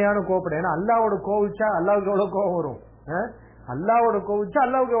கடுமையான கோபப்பட, ஏன்னா அல்லாவோட கோவிச்சா அல்லாவுக்கு எவ்வளவு கோபம் வரும், அல்லாவோட கோவிச்சா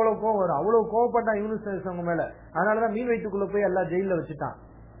அல்லாவுக்கு எவ்வளவு கோபம் வரும், அவ்வளவு கோவப்பட்டான் யூனுஸ் அலைஹிஸ்ஸலாம் மேல. அதனாலதான் மீன் வயிற்றுக்குள்ள போய் அல்லாஹ் ஜெயில வச்சுட்டான்.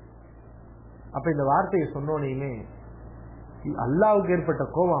 அப்ப இந்த வார்த்தையை சொன்னோனையுமே அல்லாவுக்கு ஏற்பட்ட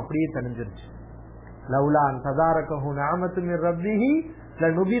கோபம் அப்படியே தணிஞ்சிருச்சு. லவ்லா அன் ததாரகஹு நிஅமத்து மிர் ரப்பிஹி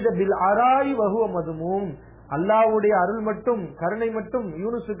லனுபித பில் அராய் வஹுவ மதுமூம். அல்லாஹ்வுடைய அருள் மட்டும் கருணை மட்டும்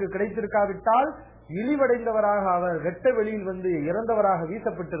யூனுஸுக்கு கிடைத்திருக்காவிட்டால் இழிவடைந்தவராக அவர் வெட்ட வெளியில் வந்து இறந்தவராக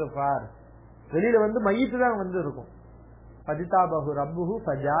வீசப்பட்டிருப்பார். வெளியில வந்து மையத்து தான் வந்து இருக்கும். ஃபஜிதாபஹு ரப்புஹு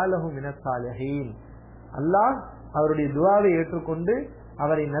ஃபஜாலஹு மினஸ் ஸாலிஹீன். அல்லாஹ் அவருடைய துஆவை ஏற்றுக்கொண்டு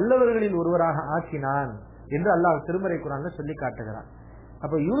அவரை நல்லவர்களில் ஒருவராக ஆக்கினான் என்று அல்லாஹ் திருமறை குர்ஆன்ல சொல்லி காட்டுகிறான்.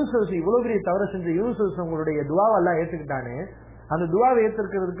 அப்ப யூனுஸ் இவ்வளவு பெரிய தவறு செஞ்ச யூனுஸ் உங்களுடைய துஆவை அல்லாஹ் ஏத்துக்கிட்டானே, அந்த துஆவை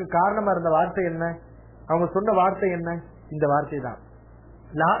ஏத்துக்கிறதுக்கு காரணமா இருந்த வார்த்தை என்ன, அவங்க சொன்ன வார்த்தை என்ன, இந்த வார்த்தை தான்,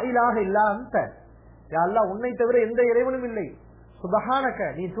 லா இலாஹ இல்லா அன்த, யா அல்லாஹ் உன்னை தவிர எந்த இறைவனும் இல்லை, சுப்ஹானக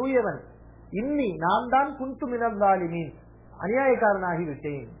நீ தூயவன், இன்னி நான் தான் குன்து மினஸ் ஸாலிமீன் அநியாயக்காரனாகி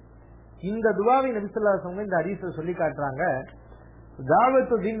விட்டேன். இந்த துஆவை நபி ஸல்லல்லாஹு அலைஹி வஸல்லம் இந்த ஹதீஸ்ல சொல்லி காட்டுறாங்க.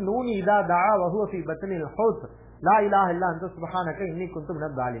 தாவத்து தின் நூனி இதா தஆ வஹுவ ஃபீ பத்னில் ஹௌத் லா இலாஹ இல்லா அன்த சுப்ஹானக இன்னி குன்து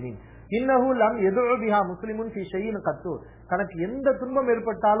மினஸ் ஸாலிமீன் இன்னஹு லம் யதுஉ பிஹா முஸ்லிமுன் ஃபீ ஷைஇன் கத்து. தனக்கு எந்த துன்பம்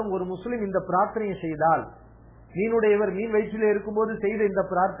ஏற்பட்டாலும் ஒரு முஸ்லிம் இந்த பிரார்த்தனையை செய்தால், மீனுடையவர் மீன் வயிற்றிலே இருக்கும்போது செய்த இந்த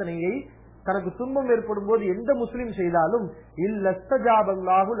பிரார்த்தனையை தனக்கு துன்பம் ஏற்படும் போது எந்த முஸ்லிம் செய்தாலும்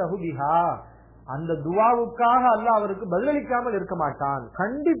இல்லஸ்தஜாபல்லாஹு லஹு பிஹா, அந்த துஆவுக்காக அல்லாஹ் அவருக்கு பதிலளிக்காமல் இருக்க மாட்டான்,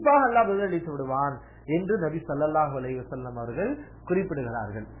 கண்டிப்பாக அல்லாஹ் பதிலளித்து விடுவான் என்று நபி ஸல்லல்லாஹு அலைஹி வஸல்லம் அவர்கள்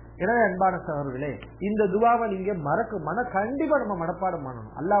குறிப்பிடுகிறார்கள். எனவே அன்பான சகோதரர்களே, இந்த துஆவை நீங்க கண்டிப்பா நம்ம மனப்பாடம்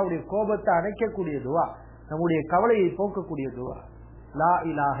பண்ணணும். அல்லாஹ்வுடைய கோபத்தை அணைக்கக்கூடிய துஆ, நம்முடைய கவலையை போக்கக்கூடிய துஆ, லா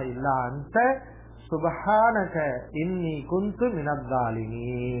இலாஹ இல்லா அன்த சுப்ஹானக இன்னி குன்து மினஸ்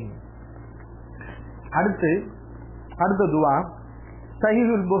ஸாலிமீன். அடுத்த துவா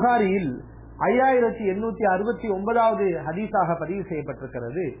சஹீஹுல் புகாரியில் 5869வது ஹதீஸாக பதிவு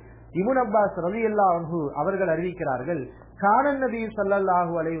செய்யப்பட்டிருக்கிறது. இப்னு அப்பாஸ் ரலியல்லாஹு அன்ஹு அவர்கள் அறிவிக்கிறார்கள், கான நபி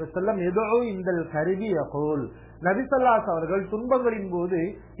ஸல்லல்லாஹு அலைஹி வஸல்லம் யதுஉ இன்தல் கரிபி யகூல், நபி ஸல்லல்லாஹு அவர்கள் துன்பங்களின் போது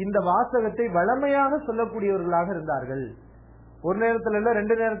இந்த வாசகத்தை வளமையாக சொல்லக்கூடியவர்களாக இருந்தார்கள். ஒரு நேரத்துல இல்ல,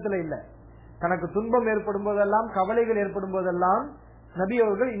 ரெண்டு நேரத்துல இல்ல, தனக்கு துன்பம் ஏற்படும் போதெல்லாம், கவலைகள் ஏற்படும் போதெல்லாம் நபி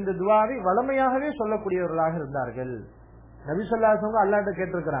அவர்கள் இந்த துவாவை வளமையாகவே சொல்லக்கூடியவர்களாக இருந்தார்கள். நபி ஸல்லல்லாஹு அலைஹி வஸல்லம் அல்லாஹ்ட்ட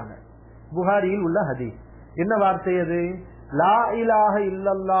கேட்டிருக்கிறாங்க. புகாரியில் உள்ள ஹதீஸ் என்ன வார்த்தை அது? லா இலாஹ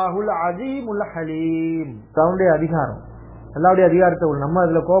இல்லல்லாஹுல் அஸீமுல் ஹலீம். அவனுடைய அதிகாரம், அல்லாஹ்வுடைய அதிகாரத்தை நம்ம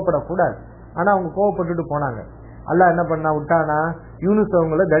அதுல கோவப்படக்கூடாது. ஆனா அவங்க கோவப்பட்டுட்டு போனாங்க. அல்லாஹ் என்ன பண்ணா விட்டானா, யூனுஸ்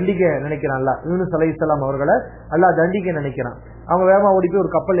அவங்களை தண்டிக்க நினைக்கிறான். அல்லாஹ் யூனுஸ் அலைஹிஸ்ஸலாம் அவர்களை அல்லாஹ் தண்டிக்க நினைக்கிறான். அவங்க வேகமா ஓடி போய்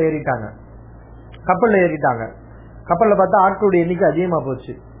ஒரு கப்பல்ல ஏறிட்டாங்க. கப்பல்ல பார்த்தா ஆட்களுடைய எண்ணிக்கை அதிகமா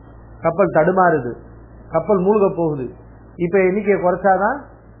போச்சு. கப்பல் தடுமாறுது, கப்பல் மூழ்க போகுது. இப்ப எண்ணிக்கையை குறைச்சாதான்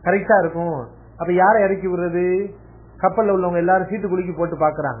கரெக்டா இருக்கும். அப்ப யாரை இறக்கி விடுறது? கப்பல்ல உள்ளவங்க எல்லாரும் சீட்டு குலுக்கி போட்டு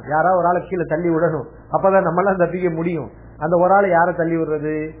பாக்குறாங்க, யாராவது ஒரு ஆளை கீழே தள்ளி விடணும், அப்பதான் நம்ம எல்லாம் தப்பிக்க முடியும். அந்த ஒரு ஆளை யாரை தள்ளி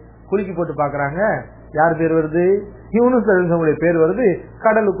விடுறது? குலுக்கி போட்டு பாக்குறாங்க. யார் பேர் வருது? யூனுஸ் அலைஹிஸ்ஸலாமுடைய பேர் வருது.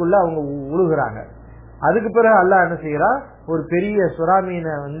 கடலுக்குள்ள அவங்க உழுகுறாங்க. அதுக்கு பிறகு அல்லாஹ் என்ன செய்யறா, ஒரு பெரிய சுறா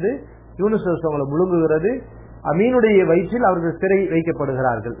மீனை யூனுஸ் அலைஹிஸ்ஸலாமுல முழுங்குகிறது. மீனுடைய வயிற்றில் அவர்கள் சிறை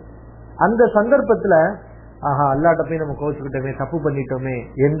வைக்கப்படுகிறார்கள். அந்த சந்தர்ப்பத்துல அல்லாஹ்ட்ட போய் நம்ம கோச்சுக்கிட்டோமே, தப்பு பண்ணிட்டோமே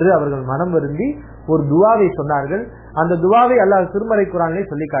என்று அவர்கள் மனம் வருந்தி ஒரு துவாவை சொன்னார்கள். அந்த துவாவை அல்லாஹ் திருமறை குர்ஆனிலே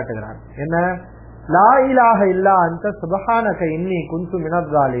சொல்லி காட்டுகிறான். என்ன? லா இலாஹ இல்லா அன்த சுப்ஹானக இன்னி குன்து மினல்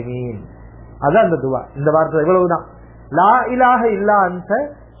ஸாலிமீன். அதான் அந்த துவா. இந்த வார்த்தை இவ்வளவுதான். லா இலாஹ இல்லா அன்த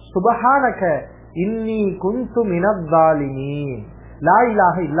சுப்ஹானக இன்னி குன்து மினல் ஸாலிமீன். லா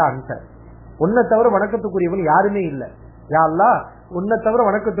இலாஹ இல்லா அன்த, உன்னை தவிர வணக்கத்துக்குரியவர் யாருமே இல்ல. யா அல்லாஹ், உன்னை தவிர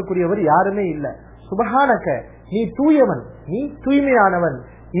வணக்கத்துக்குரியவர் யாருமே இல்ல. சுப்ஹானக, நீ தூயவன், நீ தூய்மையானவன்.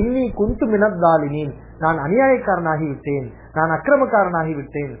 இன்னி குன்து மினல் ஸாலிமீன், நான் அநியாயக்காரனாகி விட்டேன், நான் அக்கிரமக்காரனாகி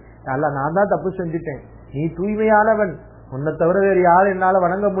விட்டேன். அல்லாஹ், நான் தான் தப்பு செஞ்சுட்டேன், நீ தூய்மையானவன், உன்னை தவிர வேறு யார் என்னால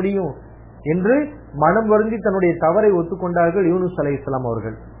வணங்க முடியும் என்று மனம் வருந்தி தன்னுடைய தவறை ஒத்துக்கொண்டார்கள் யூனுஸ் அலைஹிஸ்ஸலாம்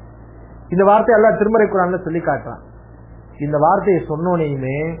அவர்கள். இந்த வார்த்தை அல்லாஹ் திருமறை குர்ஆன்ல சொல்லி காட்டுறான். இந்த வார்த்தையை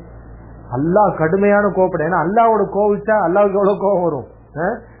சொன்னோனையுமே அல்லாஹ் கடுமையான கோபப்பட. ஏன்னா அல்லாவோட கோவிச்சா அல்லாவுக்கு எவ்வளவு கோபம் வரும்?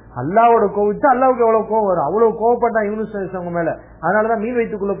 அல்லாவோட கோவிச்சா அல்லாவுக்கு எவ்வளவு கோபம் வரும்? அவ்வளவு கோவப்பட்டான் யூனுஸ் அலைஹிஸ்ஸலாம் மேல. அதனாலதான் மீன்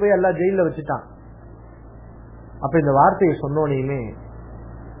வயிற்றுக்குள்ள போய் அல்லாஹ் ஜெயில வச்சுட்டான். அப்ப இந்த வார்த்தையை சொன்னோனையுமே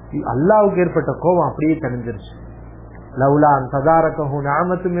அல்லாவுக்கு ஏற்பட்ட கோபம் அப்படியே தணிஞ்சிருச்சு. லவ்லா அன் ததாரகஹு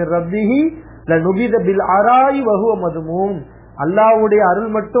நிஅமத்து மிர் ரப்பிஹி லனுபித பில் அராய் வஹுவ மதுமூம். அல்லாஹ்வுடைய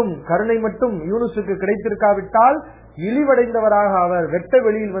அருள் மட்டும், கருணை மட்டும் யூனுஸுக்கு கிடைத்திருக்காவிட்டால் இழிவடைந்தவராக அவர் வெட்ட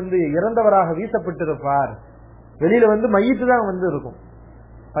வெளியில் இறந்தவராக வீசப்பட்டிருப்பார். வெளியில மையத்து தான் இருக்கும்.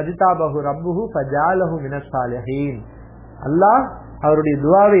 ஃபஜ்தாபஹு ரப்புஹு ஃபஜாலஹு மினஸ் ஸாலிஹீன். அல்லாஹ் அவருடைய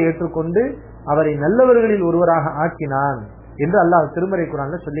துஆவை ஏற்றுக்கொண்டு அவரை நல்லவர்களில் ஒருவராக ஆக்கினான் என்று அல்லாஹ் திருமறை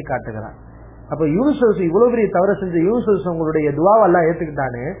குர்ஆன்ல சொல்லி காட்டுகிறான். அப்ப யூனுஸ் இவ்வளவு பெரிய தவறு செஞ்ச யூனுஸ் உங்களுடைய துஆவை அல்லாஹ்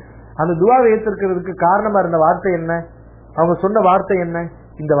ஏத்துக்கிட்டானே, அந்த துஆவை ஏத்துக்கிறதுக்கு காரணமா இருந்த வார்த்தை என்ன? அவங்க சொன்ன வார்த்தை என்ன?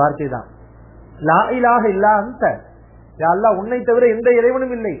 இந்த வார்த்தை தான், லா இலாஹ இல்லா அன்த, யா அல்லாஹ், உன்னை தவிர எந்த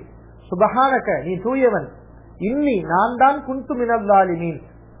இறைவனும் இல்லை. சுப்ஹானக, நீ தூயவன். இன்னி, நான் தான் குன்து மினல் ஸாலிமீன்,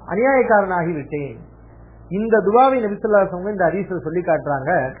 அநியாயக்காரனாகி விட்டேன். இந்த துஆவை நபி ஸல்லல்லாஹு அலைஹி வஸல்லம் இந்த ஹதீஸ்ல சொல்லி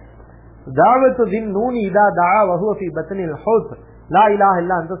காட்டுறாங்க. தாவத்து தின் நூனி இதா தஆ வஹுவ ஃபீ பத்னில் ஹௌஸ் லா இலாஹ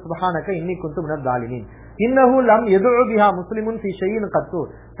இல்லா அன்த சுப்ஹானக இன்னி குன்து மினல் ஸாலிமீன். இன்னஹு லம் யதுஉ பிஹா முஸ்லிமுன் ஃபீ ஷைஇன் கத்து.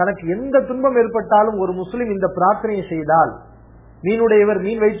 தனக்கு எந்த துன்பம் ஏற்பட்டாலும் ஒரு முஸ்லிம் இந்த பிரார்த்தனையை செய்தால், மீனுடையவர்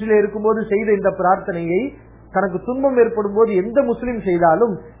மீன் வயிற்றிலே இருக்கும்போது செய்த இந்த பிரார்த்தனையை தனக்கு துன்பம் ஏற்படும் போது எந்த முஸ்லிம்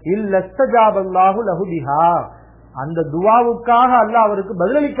செய்தாலும் இல்லஸ்தஜாபல்லாஹு லஹு பிஹா, அந்த துஆவுக்காக அல்லாஹ் அவருக்கு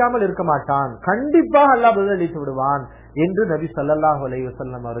பதிலளிக்காமல் இருக்க மாட்டான், கண்டிப்பாக அல்லாஹ் பதிலளித்து விடுவான் என்று நபி ஸல்லல்லாஹு அலைஹி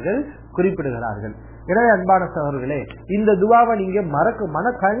வஸல்லம் அவர்கள் குறிப்பிடுகிறார்கள். எனவே அன்பான சகோதரர்களே, இந்த துஆவை நீங்க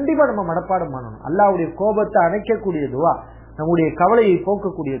கண்டிப்பா நம்ம மனப்பாடம் பண்ணணும். அல்லாஹ்வுடைய கோபத்தை அணைக்கக்கூடிய துஆ, நம்முடைய கவலையை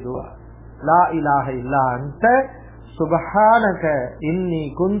போக்கக்கூடிய துஆ. லா இலாஹ இல்லா அன்த சுப்ஹானக இன்னி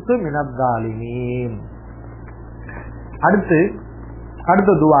குன்து மினல் ஸாலிமீன்.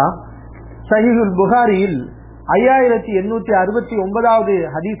 அடுத்த துஆ சஹீஹுல் புகாரியில் 5869வது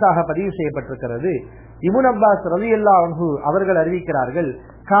ஹதீஸாக பதிவு செய்யப்பட்டிருக்கிறது. இப்னு அப்பாஸ் ரலியல்லாஹு அன்ஹு அவர்கள் அறிவிக்கிறார்கள்,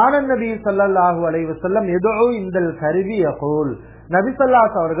 கான நபி ஸல்லல்லாஹு அலைஹி வஸல்லம் யதுஉ இன்தல் கரிபி யகூல். நபி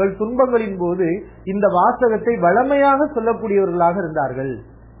ஸல்லல்லாஹு அவர்கள் துன்பங்களின் போது இந்த வாசகத்தை வளமையாக சொல்லக்கூடியவர்களாக இருந்தார்கள்.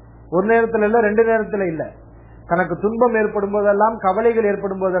 ஒரு நேரத்துல இல்ல, ரெண்டு நேரத்துல இல்ல, தனக்கு துன்பம் ஏற்படும் போதெல்லாம், கவலைகள்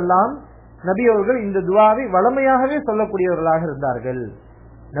ஏற்படும் போதெல்லாம் நபி அவர்கள் இந்த துஆவை வளமையாகவே சொல்லக்கூடியவர்களாக இருந்தார்கள்.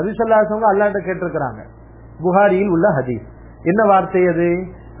 நபி ஸல்லல்லாஹு அலைஹி வஸல்லம் அல்லாஹ்ட்ட கேட்டிருக்கிறாங்க. புகாரியில் உள்ள ஹதீஸ் என்ன வார்த்தை அது?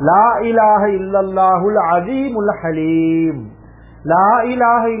 லா இலாஹ இல்லல்லாஹுல் அலீமுல் ஹலீம், லா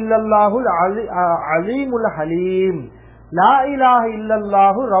இலாஹ இல்லல்லாஹுல் அலீமுல் ஹலீம், லா இலாஹ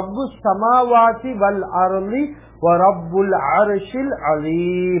இல்லல்லாஹு ரப்புஸ் ஸமாவாதி வல் அர்லி வ ரப்புல் அர்ஷில்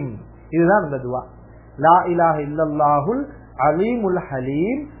அலீம். இதுதான் இந்த துஆ. லா இலாஹ இல்லல்லாஹுல் அலீமுல்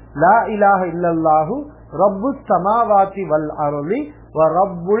ஹலீம், லா இலாஹ இல்லல்லாஹு ரப்புஸ் ஸமாவாதி வல் அர்லி வ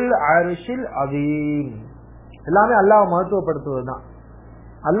ரப்புல் அர்ஷில் அலீம். எல்லாமே அல்லாஹ்வை மகத்துவப்படுத்துவதுதான்.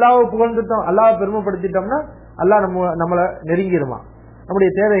 அல்லாஹ்வை புகழ்ந்துட்டோம், அல்லாஹ்வை பெருமைப்படுத்திட்டோம்னா அல்லாஹ் நம்மள நெருங்கிடுவான். நம்முடைய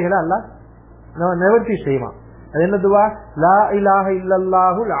தேவைகளை அல்லாஹ் நிவர்த்தி செய்வான். அது என்ன துவா? லா இலாஹ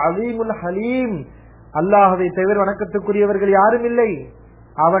இல்லல்லாஹுல் அலீமுல் ஹலீம், அல்லாஹ்வை தவிர வணக்கத்துக்குரியவர்கள் யாரும் இல்லை,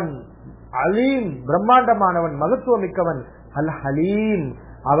 அவன் அலீம் பிரம்மாண்டமானவன், மகத்துவம் மிக்கவன், அல் ஹலீம்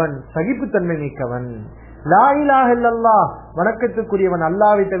அவன் சகிப்புத்தன்மை மிக்கவன். லா இலாஹ இல்லல்லாஹ் வணக்கத்துக்குரியவன்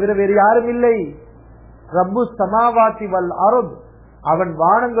அல்லாஹ்வை தவிர வேறு யாரும் இல்லை, ரப்பு ஸமாவாதி வல் அர்த் அவன்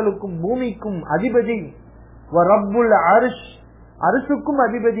வானங்களுக்கும் பூமிக்கும் அதிபதி, வ ரப்புல் அர்ஷ் அரிசுக்கும்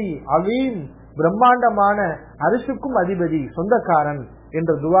அதிபதி, அலீம் பிரம்மாண்டமான அரிசுக்கும் அதிபதி, சொந்தக்காரன்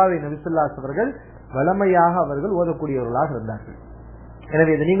என்ற துவாவை நபி ஸல்லல்லாஹு அலைஹி அவர்கள் வளமையாக அவர்கள் ஓதக்கூடியவர்களாக இருந்தார்கள்.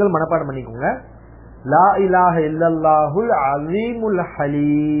 எனவே இதை நீங்கள் மனப்பாடம் பண்ணிக்கோங்க. லா இலாஹ இல்லல்லாஹுல் அலீமுல்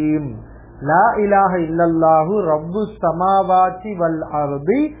ஹலீம், லா இலாஹ இல்லல்லாஹு ரப்புஸ் ஸமாவாதி வல்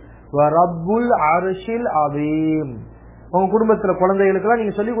அர்தி வ ரப்புல் அர்ஷில் அலீம். உங்க குடும்பத்துல குழந்தைகளுக்கு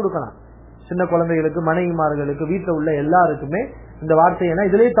நீங்க சொல்லிக் கொடுக்கலாம். சின்ன குழந்தைகளுக்கு, மனைவிமார்களுக்கு, வீட்டுல உள்ள எல்லாருக்குமே இந்த வார்த்தை. ஏன்னா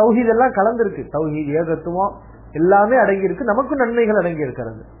இதுலயே தௌஹீத் எல்லாம் கலந்திருக்கு. தௌஹீத், ஏகத்துவம் எல்லாமே அடங்கி இருக்கு. நமக்கும் நன்மைகள் அடங்கி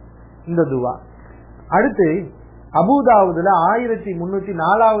இருக்கிறது இந்த துவா. அடுத்து அபூதாவுதுல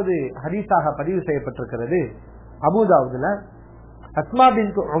 1304வது ஹதீஸாக பதிவு செய்யப்பட்டிருக்கிறது. அபூதாவுதுல அஸ்மா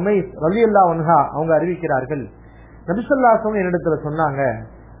பின்த் உமைஸ் ரலியல்லாஹு அன்ஹா அவங்க அறிவிக்கிறார்கள், நபி ஸல்லல்லாஹு அலைஹி வஸல்லம் என்னிடத்துல சொன்னாங்க,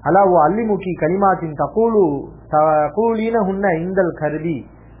 அலாஹு அல்லிமுகி கலிமாத்தின் தகூலீனஹுன்ன இந்தல் கர்பி,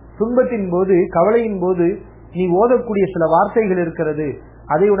 துன்பத்தின் போது, கவலையின் போது நீ ஓதக்கூடிய சில வார்த்தைகள் இருக்கிறது,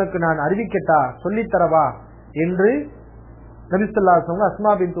 அதை உனக்கு நான் அறிவிக்கட்டா, சொல்லித்தரவா என்று நபி ஸல்லல்லாஹு அலைஹி வஸல்லம்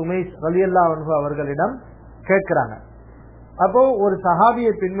அஸ்மா பின்த் உமைஸ் ரலியல்லாஹு அன்ஹா அவர்களிடம் கேட்கிறாங்க. அப்போ ஒரு சஹாபிய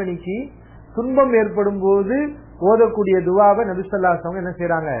பெண்மணிக்கு துன்பம் ஏற்படும் போது ஓதக்கூடிய துவாவை நபி ஸல்லல்லாஹு அலைஹி வஸல்லம் என்ன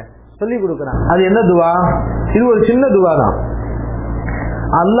செய்யறாங்க, சொல்லி கொடுக்கறாங்க. அது என்ன துவா? இது ஒரு சின்ன துவா தான்.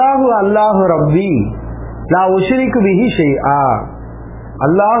 அல்லாஹு அல்லாஹு ரப்பி லா உஷ்ரிகு பிஹி ஷைஆ,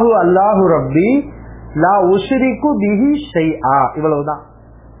 அல்லாஹு அல்லாஹு ரப்பி லா உஷ்ரிகு பிஹி ஷைஆ. இவ்வளவுதான்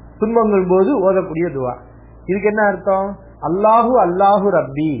துன்பங்கள் போது ஓதக்கூடிய துவா. இதுக்கு என்ன அர்த்தம்? அல்லாஹு அல்லாஹு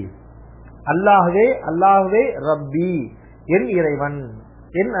ரப்பி, அல்லாஹ்வே அல்லாஹ்வே ரப்பி என் இறைவன்,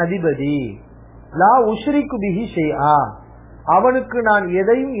 என் அதிபதி, லா உஷ்ரிகு பிஹி ஷைஆ அவனுக்கு நான்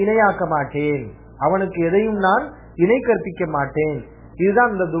எதையும் இணையாக்க மாட்டேன், அவனுக்கு எதையும் நான் இணை கற்பிக்க மாட்டேன்.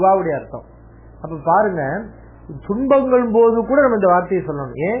 இதுதான் இந்த துவாவுடைய அர்த்தம். அப்ப பாருங்க, துன்பங்கள் போது கூட நம்ம இந்த வார்த்தையை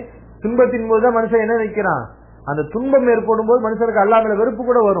சொல்லணும். ஏன்? துன்பத்தின் போதுதான் மனுஷன் என்ன நினைக்கிறான், அந்த துன்பம் ஏற்படும் போது மனுஷனுக்கு அல்லாஹ் மேல வெறுப்பு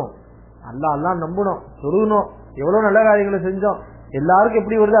கூட வரும். அல்லாஹ் அல்லாஹ் நம்பணும், சொருகணும், எவ்வளவு நல்ல காரியங்களை செஞ்சோம், எல்லாருக்கும்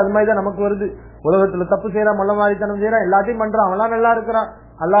எப்படி வருது அது மாதிரிதான் நமக்கு வருது. உலகத்துல தப்பு செய்யறான், மொல்ல மாதிரித்தனம் செய்யறான், எல்லாத்தையும் பண்றான், அவெல்லாம் நல்லா இருக்கிறான்,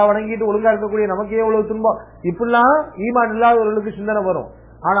 அல்லாஹ் வணங்கிட்டு ஒழுங்கா இருக்கக்கூடிய நமக்கே எவ்வளவு துன்பம். இப்படிலாம் ஈமான் இல்லாதவர்களுக்கு சிந்தனை வரும்.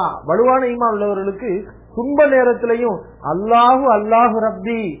 ஆனா வலுவான ஈமான் உள்ளவர்களுக்கு துன்ப நேரத்திலையும் அல்லாஹு அல்லாஹு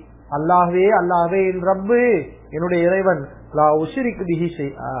ரப்பி, அல்லாஹ்வே அல்லாஹ்வே என் ரப்பு, என்னுடைய இறைவன், லா உஷ்ரிகு பிஹி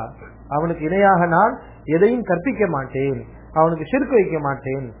ஷைஆ அவனுக்கு இணையாக நான் எதையும் கற்பிக்க மாட்டேன், அவனுக்கு ஷிர்க் வைக்க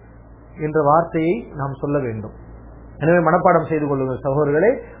மாட்டேன் என்ற வார்த்தையை நாம் சொல்ல வேண்டும். எனவே மனப்பாடம் செய்து கொள்ளுங்கள்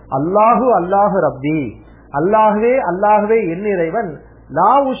சகோதரர்களே. அல்லாஹு அல்லாஹு ரப்பி, அல்லாஹ்வே அல்லாஹ்வே என் இறைவன்,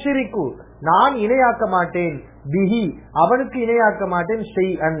 லா உஷ்ரிகு நான் இணையாக்க மாட்டேன், பிஹி அவனுக்கு இணையாக்க மாட்டேன்,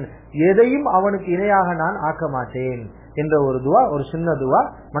 ஷைஅன் எதையும் அவனுக்கு இணையாக நான் ஆக்க மாட்டேன் என்ற ஒரு துவா, ஒரு சின்ன துவா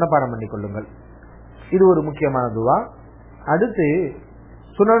மனப்பாடம் பண்ணிக் கொள்ளுங்கள். இது ஒரு முக்கியமான துவா. அடுத்து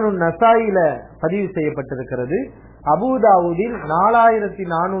சுனனுன் நசாயில பதிவு செய்யப்பட்டிருக்கிறது. அபூதாவுதில்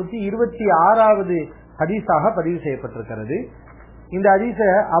 4426வது ஹதீஸாக பதிவு செய்யப்பட்டிருக்கிறது. இந்த ஹதீஸ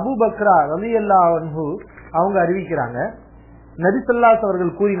அபூ பக்ரா ரலியல்லாஹு அன்ஹு அவங்க அறிவிக்கிறாங்க. நபி ஸல்லல்லாஹு அலைஹி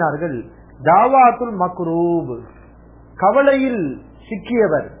அவர்கள் கூறினார்கள், தாவாத்துல் மக்ரூப் கவலையில்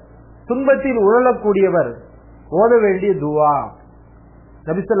சிக்கியவர், துன்பத்தில் உழலக்கூடியவர் ஓத வேண்டிய துவா.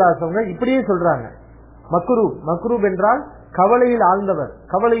 நபி ஸல்லல்லாஹு அலைஹி வஸல்லம் இப்படியே சொல்றாங்க. மக்ரூப், மக்ரூப் என்றால் கவலையில் ஆழ்ந்தவர்,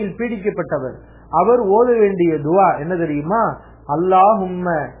 கவலையில் பீடிக்கப்பட்டவர், அவர் ஓத வேண்டிய துவா என்ன தெரியுமா? அல்லாஹும்ம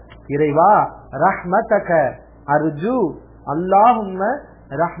இறைவா ரஹ்மதக அர்ஜு, அல்லாஹும்ம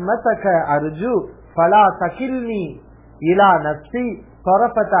ரஹ்மதக அர்ஜு ஃபலா தகில்னி இலா நஃப்ஸி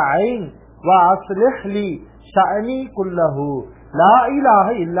தரஃபத ஐன் வ அஸ்லிஹ் லி ஷஅனி குல்லஹு லா இலாஹ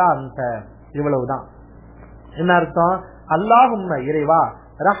இல்லா அன்த. இவ்வளவுதான். என்ன அர்த்தம்? அல்லாஹும்ம இறைவா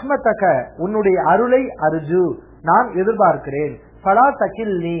ரஹ்மதக உன்னுடைய அருளை அர்ஜு நான் எதிர்பார்க்கிறேன், பலா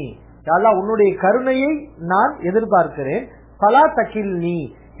தகில்னி, யா அல்லாஹ் உன்னுடைய கருணையை நான் எதிர்பார்க்கிறேன். பலா தகில்னி,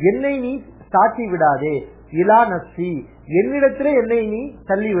 என்னை நீ சாட்டி விடாதே. இலா நஃப்ஸி, என்னிடத்திலே என்னை நீ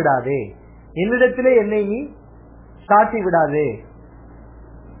தள்ளி விடாதே, என்னிடத்திலே என்னை நீ சாட்டி விடாதே.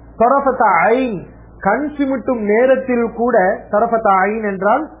 தரஃபத ஐன், கண் சிமிட்டும் நேரத்தில் கூட, தரஃபத ஐன்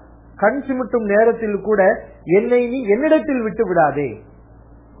என்றால் கண் சிமிட்டும் நேரத்தில் கூட என்னை நீ என்னிடத்தில் விட்டு விடாதே.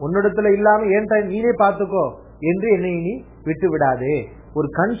 உன்னிடத்துல இல்லாம ஏன்டா நீனே பார்த்துக்கோ என்று என்னை நீ விட்டு விடாதே. ஒரு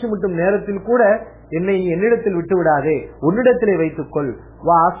கண் சிமிட்டும் நேரத்தில் கூட என்னை என்னிடத்தில் விட்டு விடாதே, உன்னிடத்திலே வைத்துக்கொள்.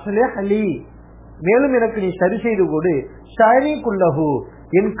 வா அஸ்லிஹ் லீ, மேலும் எனக்கு நீ சரி செய்து கொடு. ஷஅனி குல்லஹு,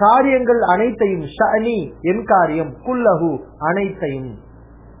 என் காரியங்கள் அனைத்தையும். ஷஅனி என் காரியம், குல்லஹு அனைத்தையும்.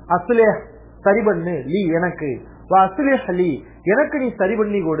 அஸ்லிஹ் சரி பண்ணு, லீ எனக்கு. வா அஸ்லிஹ் லீ, எனக்கு நீ சரி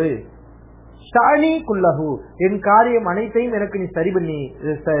பண்ணி கொடு. ஷஅனி குல்லஹு, என் காரியம் அனைத்தையும் எனக்கு நீ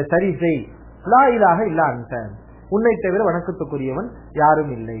சரி செய். லா இலாஹ இல்லா அன்த, உன்னை தவிர வணக்கத்துக்குரியவன்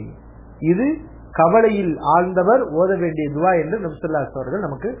யாரும் இல்லை. இது கவலையில் ஆழ்ந்தவர் ஓத வேண்டிய துவா என்று நபி ஸல்லல்லாஹு அலைஹி வஸல்லம்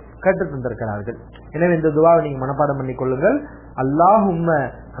நமக்கு கற்று தந்திருக்கிறார்கள். எனவே இந்த துவாவை நீங்க மனப்பாடம் பண்ணி கொள்ளுங்கள். அல்லாஹும்ம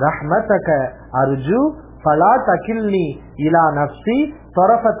ரஹ்மதக அர்ஜு ஃபலா தகில்னி இலா நஃப்ஸி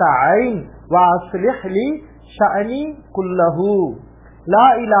தரஃபத ஐன் வ அஸ்லிஹ் லி ஷஅனி குல்லஹு லா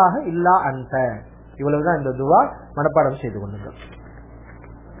இலாஹ இல்லா அன்த. இவ்வளவுதான் இந்த துவா, மனப்பாடம் செய்து கொள்ளுங்கள்.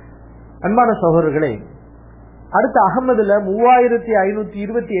 அன்பான சகோதரர்களே, அடுத்த அகமதுல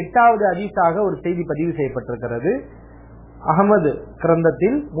 3528வது ஹதீஸாக ஒரு செய்தி பதிவு செய்யப்பட்டிருக்கிறது. அகமது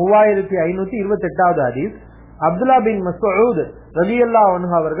கிரந்தத்தில் 3528வது ஹதீஸ். அப்துல்லா பின் மஸ்ஊத் ரலியல்லாஹு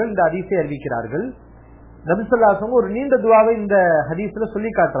அன்ஹு அவர்கள் இந்த ஹதீஸை அறிவிக்கிறார்கள். நபி ஸல்லல்லாஹு அலைஹி வஸல்லம் ஒரு நீண்ட துவாவை இந்த ஹதீஸ்ல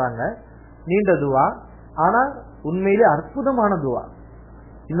சொல்லி காட்டுறாங்க. நீண்ட துவா, ஆனா உண்மையிலே அற்புதமான துவா.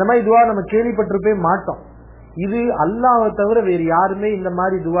 இந்த மாதிரி துவா நம்ம கேள்விப்பட்டிருப்பே மாட்டோம். இது அல்லாஹ்வை தவிர வேறு யாருமே இந்த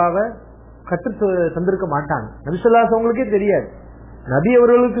மாதிரி துவாவை கற்று தந்திருக்க மாட்டாங்க. நபி ஸல்லல்லாஹு அலைஹி வஸல்லம் அவங்களுக்கே தெரியாது. நபி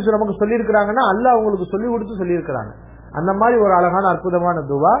அவர்களுக்கு நமக்கு சொல்லி இருக்கிறாங்கன்னா அல்லாஹ் அவங்களுக்கு சொல்லி கொடுத்து சொல்லி இருக்கிறாங்க. அந்த மாதிரி ஒரு அழகான அற்புதமான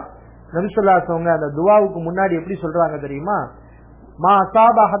துவா. நபி ஸல்லல்லாஹு அலைஹி வஸல்லம் அந்த துவாவுக்கு முன்னாடி எப்படி சொல்றாங்க தெரியுமா? மா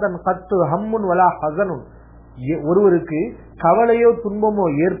அஸாபஹதன் கத்து ஹம்முன் வலா ஹஸனுன், ஒருவருக்கு கவலையோ துன்பமோ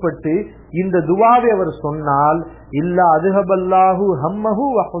ஏற்பட்டு இந்த துவாவை அவர் சொன்னால், இல்லா அதுஹபல்லாஹு ஹம்மஹு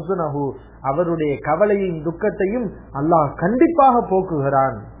வ ஹுஸ்னஹு, அவருடைய கவலையும் துக்கத்தையும் அல்லாஹ் கண்டிப்பாக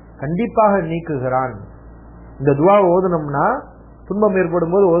போக்குகிறான், கண்டிப்பாக நீக்குகிறான். இந்த துவாவை ஓதனம்னா, துன்பம்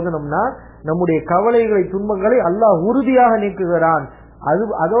ஏற்படும் போது ஓதனம்னா நம்முடைய கவலைகளை துன்பங்களை அல்லாஹ் உறுதியாக நீக்குகிறான்.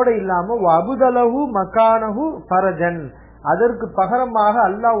 அதோட இல்லாம அபுதலஹு மகானஹு ஃபரஜன், அதற்கு பகரமாக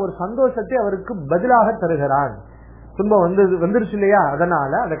அல்லாஹ் ஒரு சந்தோஷத்தை அவருக்கு பதிலாக தருகிறான். துன்பம் வந்துருச்சு இல்லையா,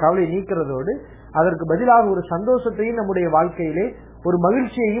 அதனால அந்த கவலையை நீக்கிறதோடு அதற்கு பதிலாக ஒரு சந்தோஷத்தையும் நம்முடைய வாழ்க்கையிலே ஒரு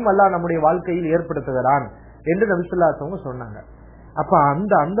மகிழ்ச்சியையும் அல்லாஹ் நம்முடைய வாழ்க்கையில் ஏற்படுத்துகிறான் என்று நபி ஸல்லல்லாஹு அலைஹி வஸல்லம் சொன்னாங்க. அப்ப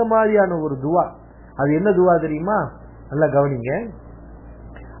அந்த மாதிரியான ஒரு துவா, அது என்ன துவா தெரியுமா? நல்லா கவனிங்க.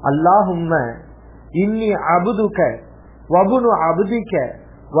 அல்லாஹும்ம இன்னி அபுதுக வபுனு அபுதிக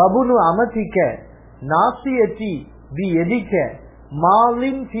வபுனு அமதிக நாசியதி பியதிக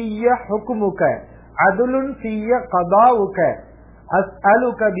மாலின் ஃபிய ஹுக்முக அதுலுன் ஃபிய கதாவுக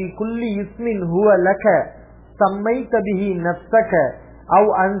அஸ்அலுக பிகுல்லி இஸ்மின் ஹுவ லக சம்மைத பிஹி நஃப்ஸக அவ்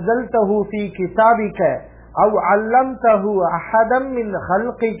அன்ஸல்தஹு ஃபீ கிதாபிக أو علمته أحدا من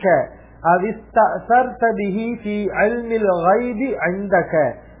خلقك أو استأثرت به في علم الغيب عندك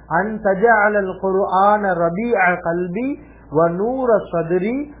أن تجعل القرآن ربيع قلبي ونور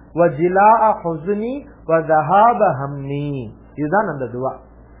صدري وجلاء حزني وذهاب همي. இதுதான் அந்த துவா.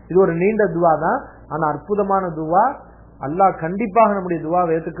 இது ஒரு நீண்ட துவா தான், ஆனா அற்புதமான துவா. அல்லாஹ் கண்டிப்பாக நம்முடைய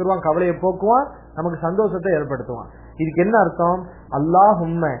துவாவை ஏத்துக்குவான், கவலையை போக்குவான், நமக்கு சந்தோஷத்தை ஏற்படுத்துவான். இதுக்கு என்ன அர்த்தம்?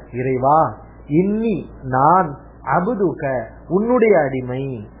 அல்லாஹும்ம இறைவா, இன்னி நான், அபுதுக உன்னுடைய அடிமை,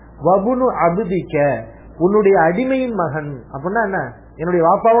 வபுனு அபுதிக்க உன்னுடைய அடிமையின் மகன். அப்படின்னா என்ன? என்னுடைய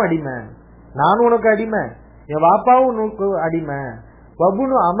வாப்பாவும் அடிமை, நானும் உனக்கு அடிமை, என் வாப்பாவும் உனக்கு அடிமை.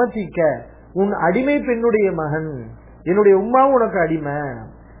 வபுனு அமதிக்க உன் அடிமை பெண்ணுடைய மகன், என்னுடைய உம்மாவும் உனக்கு அடிமை.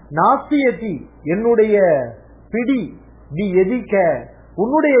 நாசியதி என்னுடைய பிடி, தி எதிக்க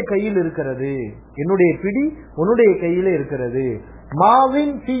உன்னுடைய கையில் இருக்கிறது, என்னுடைய பிடி உன்னுடைய கையில இருக்கிறது.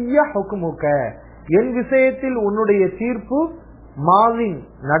 மாவின் ஃபிய ஹுக்முக என் விஷயத்தில் உன்னுடைய தீர்ப்பு மாவின்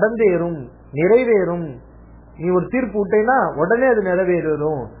நடந்தேறும், நிறைவேறும். நீ ஒரு தீர்ப்பு விட்டேன்னா உடனே அது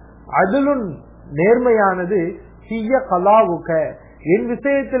நிறைவேறும். அதுலுன் நேர்மையானது, ஃபிய கலாவுக என்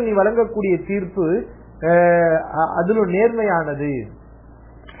விஷயத்தில் நீ வழங்கக்கூடிய தீர்ப்பு அதுலும் நேர்மையானது.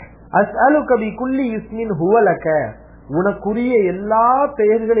 அஸ்அலுக பிகுல்லி இஸ்மின் ஹுவ லக உனக்குரிய எல்லா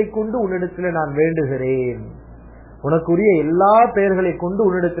பெயர்களை கொண்டு உன்னிடத்தில் நான் வேண்டுகிறேன், உனக்குரிய எல்லா பெயர்களை கொண்டு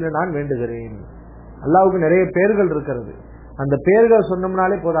உன்னிடத்தில் நான் வேண்டுகிறேன். அல்லாஹ்வுக்கு நிறைய பெயர்கள் இருக்கிறது, அந்த பெயர்கள்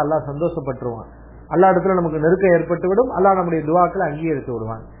சொன்னோம்னாலே போதும் அல்லாஹ் சந்தோஷப்பட்டுருவான். அல்லாஹ் இடத்துல நமக்கு நெருக்கம் ஏற்பட்டுவிடும். அல்லாஹ் நம்முடைய துஆக்களை அங்கீகரித்து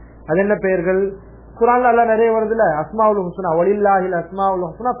விடுவான். அது என்ன பெயர்கள்? குர்ஆன்ல அல்லாஹ் நிறைய வருதுல, அஸ்மாவுல் ஹுஸ்னா வலில்லாஹில் அஸ்மாவுல்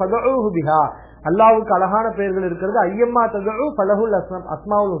ஹுஸ்னா ஃபதுஊஹு பிஹா. அல்லாஹ்வுக்கு அழகான பெயர்கள் இருக்கிறது. ஐயம்மா ததுஉ ஃபலஹுல்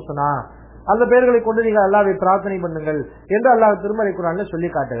அஸ்மாவுல் ஹுஸ்னா. அந்த பெயர்களை கொண்டு நீங்கள் அல்லாஹ்வை பிரார்த்தனை பண்ணுங்கள் என்று அல்லாஹ் திருமறை குர்ஆன்ல சொல்லி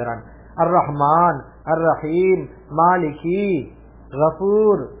காட்டுகிறான். அர் ரஹ்மான், அர் ரஹீம், மாலிகி,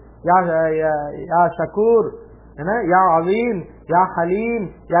 கஃபூர், யா ஷக்கூர், யா அலீம், யா ஹலீம்,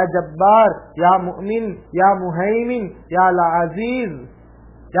 யா ஜப்பார், யா முஃமின், யா முஹைமின், யா அஸீஸ்,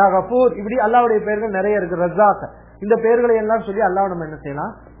 யா கஃபூர். இப்படி அல்லாஹ்வுடைய பெயர்கள் நிறைய இருக்கு. ரஸாக், இந்த பெயர்களை எல்லாம் சொல்லி அல்லாஹ் நம்ம என்ன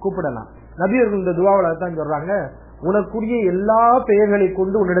செய்யலாம்? கூப்பிடலாம். நபியர்கள் இந்த துஆவுல தான் சொல்றாங்க, உனக்குரிய எல்லா பெயர்களை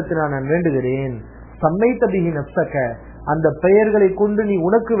கொண்டு உன்னிடத்தில் நான் வேண்டுகிறேன். சம்மைத பிஹி நஃப்ஸக, அந்த பெயர்களை கொண்டு நீ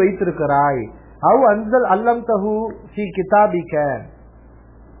உனக்கு வைத்திருக்கிறாய். அவ் அன்ஸல் அல்லம்தஹு ஃபீ கிதாபிக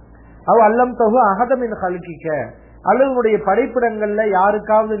அவ் அல்லம்தஹு அஹத மின் ஹல்கிக, அல்லது உன்னுடைய படைப்பிடங்கள்ல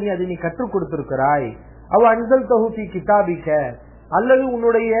யாருக்காவது நீ அதை நீ கற்றுக் கொடுத்திருக்கிறாய். அவ் அன்ஸல்தஹு ஃபீ கிதாபிக, அல்லது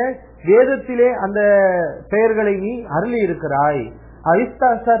உன்னுடைய வேதத்திலே அந்த பெயர்களை நீ அருளி இருக்கிறாய்.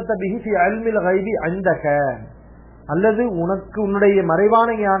 அரிஸ்தஅஸர்த பிஹி ஃபீ இல்மில் கைபி அன்தக, அல்லது உனக்கு உன்னுடைய மறைவான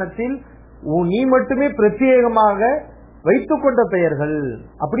ஞானத்தில் நீ மட்டுமே பிரத்யேகமாக வைத்துக் கொண்ட பெயர்கள்.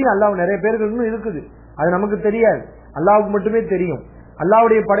 அப்படின்னு அல்லாஹ் நிறைய பெயர்கள் இருக்குது, அது நமக்கு தெரியாது, அல்லாஹ்வுக்கு மட்டுமே தெரியும்.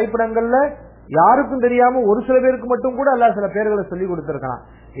 அல்லாஹ்வுடைய படைப்பிடங்கள்ல யாருக்கும் தெரியாம ஒரு சில பேருக்கு மட்டும் கூட அல்லாஹ் சில பெயர்களை சொல்லி கொடுத்திருக்கான்.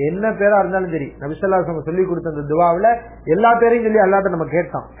 என்ன பேரா இருந்தாலும் சரி, நபி ஸல்லல்லாஹு அலைஹி வஸல்லம் சொல்லி கொடுத்த அந்த துஆவுல எல்லா பேரையும் சொல்லி அல்லாஹ்ட்ட நம்ம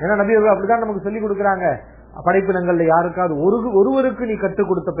கேட்டோம். ஏன்னா நபி அவர்கள் அப்படிதான் நமக்கு சொல்லி கொடுக்குறாங்க. படைப்பினங்கள்ல யாருக்காவது ஒருவருக்கு நீ கற்றுக்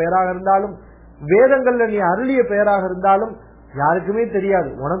கொடுத்த பெயராக இருந்தாலும், வேதங்கள்ல நீ அருளிய பெயராக இருந்தாலும் யாருக்குமே தெரியாது,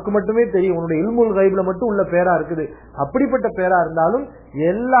 உனக்கு மட்டுமே தெரியும். உன்னுடைய இல்முல் கைப்ல மட்டும் உள்ள பெயரா இருக்குது. அப்படிப்பட்ட பெயரா இருந்தாலும்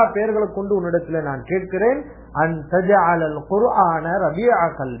எல்லா பெயர்களை கொண்டு உன்னிடத்துல நான் கேட்கிறேன். அன் தஜஅலல் குர்ஆன ரபிஅ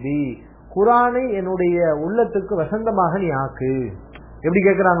கல்பி, குர்ஆனை என்னுடைய உள்ளத்துக்கு வசந்தமாக நீ ஆக்கு. எப்படி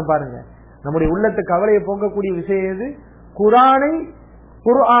கேட்கிறாங்க பாருங்க, நம்முடைய உள்ளத்து கவலையை போக்கக்கூடிய விஷயம் எது? குர்ஆனை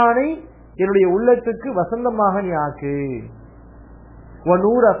என்னுடைய உள்ளத்துக்கு வசந்தமாக நீ ஆக்கு.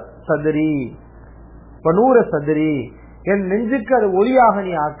 வநூர சதரி, என் நெஞ்சுக்கு அது ஒளியாக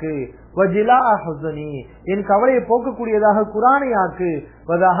நீ ஆக்கு. வஜிலா ஹுஸ்னி, என் கவலையை போக்கக்கூடியதாக குர்ஆனை ஆக்கு.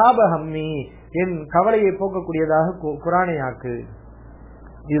 வதஹாப ஹம்மி, என் கவலையை போக்கக்கூடியதாக குர்ஆனை ஆக்கு.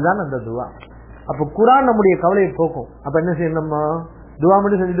 இதுதான் அந்த துஆ. அப்ப குர்ஆன் நம்முடைய கவலையை போக்கும். அப்ப என்ன செய்யணும்? நம்ம துஆ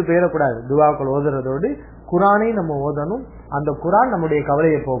மட்டும் செஞ்சுட்டு போயிடக்கூடாது. துஆக்கள் ஓதுறதோடு குர்ஆனை நம்ம ஓதணும். அந்த குர்ஆன் நம்முடைய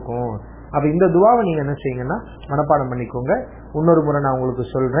கவலையை போக்கும். அப்ப இந்த துஆவை நீங்க என்ன செய்யுங்கன்னா மனப்பாடம் பண்ணிக்கோங்க. இன்னொரு முறை நான் உங்களுக்கு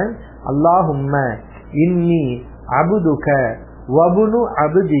சொல்றேன். அல்லாஹும்ம இன்னி அபுதுக வபுனு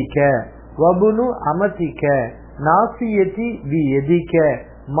அபுதிக வபுனு அமதிக நாசியதி பியதிக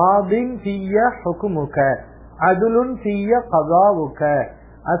மாதின் ஃபிய ஹுக்முக அதுலுன் ஃபிய கதாவுக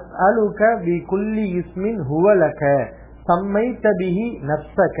அஸ்அலுக பிகுல்லி இஸ்மின் ஹுவ லக சம்மைத பிஹி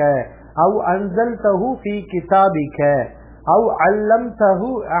நஃப்ஸக அவ் அன்ஸல்தஹு ஃபீ கிதாபிக அவ் அல்லம்தஹு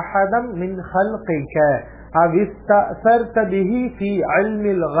அஹதம் மின் ஹல்கிக அவ் இஸ்தஅஸர்த பிஹி ஃபீ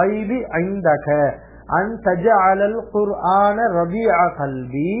இல்மில் கைபி இன்தக அன் தஜஅலல் குர்ஆன ரபிஅ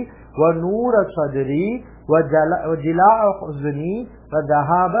கல்பி வநூர சத்ரி வஜிலாஅ ஹுஸ்னி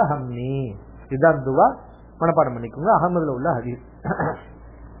வதஹாப ஹம்மி. இதான் துஆ. மனப்பாடம் பண்ணிக்கோங்க. அஹ்மதுல உள்ள ஹதீஸ்.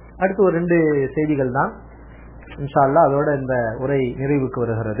 அடுத்து ஒரு 2 செய்திகள் தான் இன்ஷா அல்லாஹ், அதோட இந்த உரை நிறைவுக்கு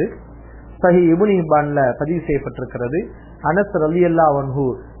வருகிறது. சஹீஹ் இப்னு ஹிப்பான்ல பதிவு செய்யப்பட்டிருக்கிறது. அனஸ் ரலியல்லாஹு அன்ஹு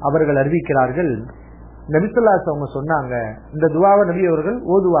அவர்கள் அறிவிக்கிறார்கள், நபி ஸல்லல்லாஹு அலைஹி வஸல்லம் சொன்னாங்க, இந்த துஆவை நபி அவர்கள்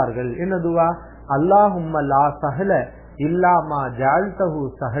ஓதுவார்கள். என்ன துஆ? அல்லாஹும்ம லா சஹல இல்லா மா ஜஅல்தஹு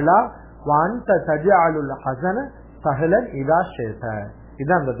சஹலா வ அன்த தஜஅலுல் ஹஸன சஹலன் இதா ஷைத.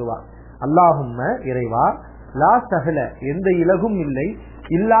 இதான் அந்த துஆ. அல்லாஹும்ம இறைவா, லா சஹல எந்த இலகும் இல்லை,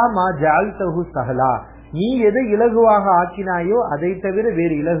 இல்லா மா ஜஅல்தஹு சஹலா நீ எதை இலகுவாக ஆக்கினாயோ அதை தவிர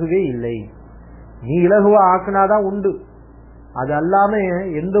வேறு இலகுவே இல்லை. நீ இலகுவா ஆக்கினாதான் உண்டு, அது அல்லாம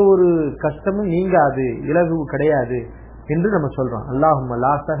எந்த ஒரு கஷ்டமும் நீங்காது, இலகு கிடையாது என்று நம்ம சொல்றோம். அல்லாஹும்ம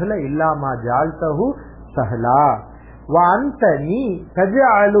லா சஹல இல்லா மா ஜஅல்தஹு சஹலா வ அன்த நீ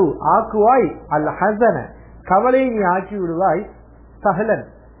தஜஅலு ஆக்குவாய் அல் ஹஸன கவலை நீ ஆக்கி விடுவாய், சஹலன்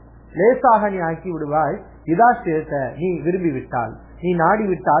லேசாக நீ ஆக்கி விடுவாய், இதா ஷிஅத நீ விரும்பி விட்டால், நீ நாடி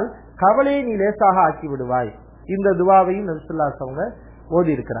விட்டால் கவலையை நீ லேசாக ஆக்கி விடுவாய். இந்த துஆவையும் நபி ஸல்லல்லாஹு அலைஹி வஸல்லம்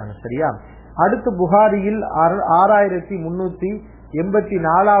ஓதி இருக்கிறாங்க. சரியா? அடுத்து புகாரியில்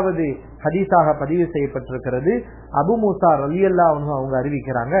 6384வது ஹதீஸாக பதிவு செய்யப்பட்டிருக்கிறது. அபு மூசா ரலியல்லாஹு அன்ஹு அவங்க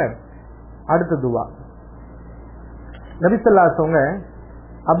அறிவிக்கிறாங்க. அடுத்த துஆ நபி ஸல்லல்லாஹு அலைஹி வஸல்லம்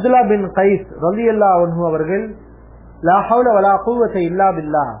அப்துல்லா பின் கைஸ் ரலியல்லாஹு அன்ஹு அவர்கள் லா ஹவ்ல வலா குவத இல்லா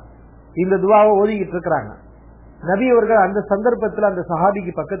பில்லாஹ் இந்த துஆவை ஓதிக்கிட்டு இருக்காங்க. நபி அவர்கள் அந்த சந்தர்ப்பத்தில் அந்த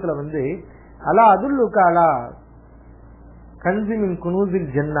சஹாபிக்கு பக்கத்துல வந்து, அலா அதுல்லுக அலா கன்ஸி மின் குனூஸில்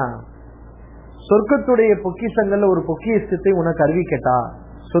ஜன்னah, சொர்க்கத்துடைய பொக்கிஷங்கள்ல ஒரு பொக்கிஷத்தை உனக்கு அறிவிக்கட்டா,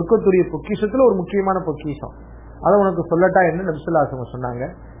 சொர்க்கத்துடைய பொக்கிஷத்துல ஒரு முக்கியமான பொக்கிஷம் அதை உனக்கு சொல்லட்டா என்று நபி ஸல்லல்லாஹு அலைஹி வஸல்லம் சொன்னாங்க.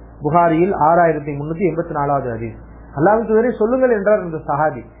 புகாரியில் 6384வது ஹதீஸ். அல்லாஹ்வின் தூதரே சொல்லுங்கள் என்றார் இந்த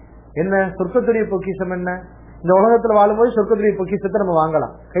சஹாபி. என்ன சொர்க்கத்துடைய பொக்கிஷம் என்ன? இந்த உலகத்துல வாழும்போது சொர்க்கத்துடைய பொக்கிஷத்தை நம்ம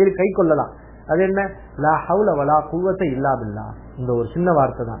வாங்கலாம், கையில் கை கொள்ளலாம். அது என்ன? லா ஹவுல வலா குவத்த இல்லா பில்லாஹ். இந்த ஒரு சின்ன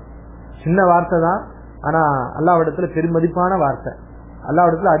வார்த்தை தான், சின்ன வார்த்தை தான். ஆனா அல்லாஹ்விடத்துல பெருமதிப்பான வார்த்தை,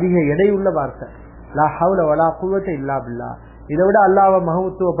 அல்லாஹ்விடத்துல அதிக எடையுள்ள வார்த்தை. லா ஹவுல வலா குவத்த இல்லா பில்லாஹ். இதை விட அல்லாஹ்வை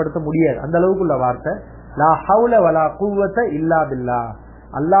மகத்துவப்படுத்த முடியாது, அந்த அளவுக்கு உள்ள வார்த்தை. லா ஹவுல வலா குவத்த இல்லா பில்லாஹ்.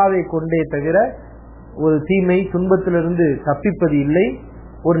 அல்லாஹ்வை கொண்டே தவிர ஒரு தீமை துன்பத்திலிருந்து தப்பிப்பது இல்லை,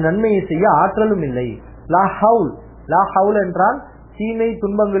 ஒரு நன்மையை செய்ய ஆற்றலும் இல்லை. லா ஹவுல், லா ஹவுல் என்றால் தீமை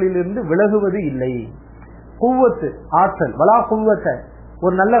துன்பங்களிலிருந்து விலகுவது இல்லை. குவத்து ஆற்றல், வலா குவத்த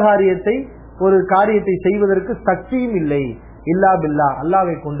ஒரு நல்ல காரியத்தை ஒரு காரியத்தை செய்வதற்கு சக்தியும் இல்லை. இல்லா பில்லா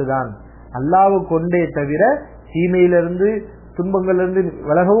அல்லாஹ்வை கொண்டுதான். அல்லாஹ்வை கொண்டே தவிர தீமையிலிருந்து துன்பங்களிலிருந்து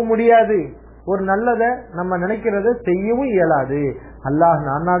விலகவும் முடியாது, ஒரு நல்லதை நம்ம நினைக்கிறத செய்யவும் இயலாது. அல்லாஹ்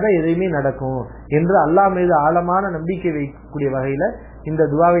நானாதான் எதையுமே நடக்கும் என்று அல்லாஹ் மீது ஆழமான நம்பிக்கை வைக்கக்கூடிய வகையில இந்த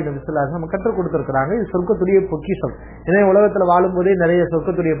துஆவை நபி ஸல்லல்லாஹு அலைஹி வஸல்லம் நம்ம கற்றுக் கொடுத்திருக்கிறாங்க. இது சொர்க்கத்துடைய பொக்கிஷம். எனவே உலகத்துல வாழும் போதே நிறைய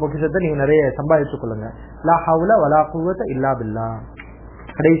சொர்க்கத்துடைய பொக்கிஷத்தை நீங்க நிறைய சம்பாதித்துக் கொள்ளுங்க. லா ஹவுல வலா குவத்த இல்லா பில்லாஹ்.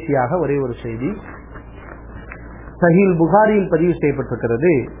 கடைசியாக ஒரே ஒரு செய்தி சஹீஹ் புகாரியில் பதிவு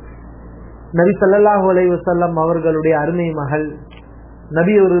செய்யப்பட்டிருக்கிறது. நபி ஸல்லல்லாஹு அலைஹி வஸல்லம் அவர்களுடைய அருமை மகள்,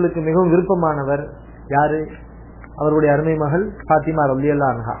 நபி அவர்களுக்கு மிகவும் விருப்பமானவர் யாரு? அவருடைய அருமை மகள் ஃபாத்திமா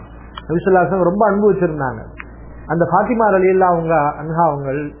ரலியல்லாஹு அன்ஹா. நபி ஸல்லல்லாஹு அலைஹி வஸல்லம் ரொம்ப அன்பு வச்சிருந்தாங்க. அந்த ஃபாத்திமா ரலியல்லாஹு அன்ஹா அவங்க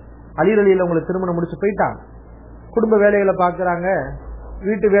அலி ரலியல்லாஹு அவங்களை திருமணம் முடிச்சு போயிட்டாங்க. குடும்ப வேலைகளை பாக்குறாங்க,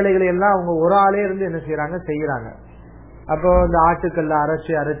 வீட்டு வேலைகளை எல்லாம் அவங்க ஒரு ஆளே இருந்து என்ன செய்யறாங்க. அப்போ இந்த ஆட்டுக்கல்ல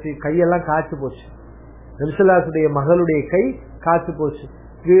அரைச்சி அரைச்சி கையெல்லாம் காய்ச்சி போச்சு. நபி ஸல்லல்லாஹு அலைஹி வஸல்லம் மகளுடைய கை காய்ச்சி போச்சு.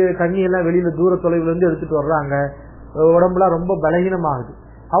 தண்ணி எல்லாம் வெளியில தூர தொலைவுல இருந்து எடுத்துட்டு வர்றாங்க. உடம்புலாம் ரொம்ப பலகீனமாகுது.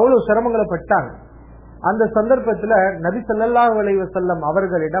 அவ்வளவு சிரமங்களை பட்டாங்க. அந்த சந்தர்ப்பத்துல நபி ஸல்லல்லாஹு அலைஹி வஸல்லம்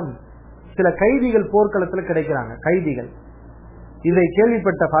அவர்களிடம் சில கைதிகள் போர்க்களத்துல கிடைக்கிறாங்க, கைதிகள். இதை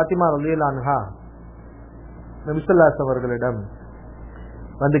கேள்விப்பட்ட ஃபாத்திமா ரலியல்லாஹு அன்ஹா நபி ஸல்லல்லாஹு அலைஹி அவர்களிடம்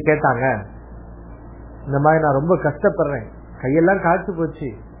வந்து கேட்டாங்க, இந்த மாதிரி நான் ரொம்ப கஷ்டப்படுறேன், கையெல்லாம் காய்ச்சி போச்சு,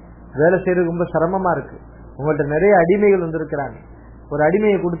 வேலை செய்யறது ரொம்ப சிரமமா இருக்கு, உங்கள்ட்ட நிறைய அடிமைகள் வந்திருக்கிறாங்க, ஒரு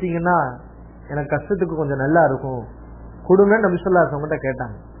அடிமையை கொடுத்தீங்கன்னா எனக்கு கஷ்டத்துக்கு கொஞ்சம் நல்லா இருக்கும், கொடுங்க நபி ஸல்லல்லாஹு அலைஹி வஸல்லம்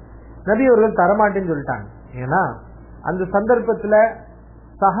கேட்டாங்க. நபி அவர்கள் தரமாட்டேன்னு சொல்லிட்டாங்க. ஏன்னா அந்த சந்தர்ப்பத்துல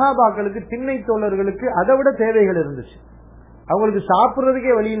சஹாபாக்களுக்கு திண்ணை தோழர்களுக்கு அதை விட தேவைகள் இருந்துச்சு. அவங்களுக்கு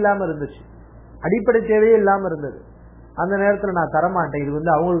சாப்பிடுறதுக்கே வழி இல்லாம இருந்துச்சு, அடிப்படை தேவையே இல்லாம இருந்தது. அந்த நேரத்துல நான் தரமாட்டேன், இது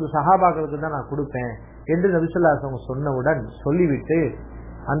வந்து அவங்களுக்கு சஹாபாக்களுக்கு தான் நான் கொடுப்பேன் என்று நபி ஸல்லல்லாஹு அலைஹி வஸல்லம் சொன்னவுடன் சொல்லிவிட்டு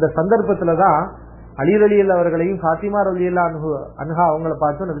அந்த சந்தர்ப்பத்துலதான் அலி ரலியல்லாஹு அவர்களையும் ஃபாத்திமா ரலியல்லாஹு அன்ஹா அவங்கள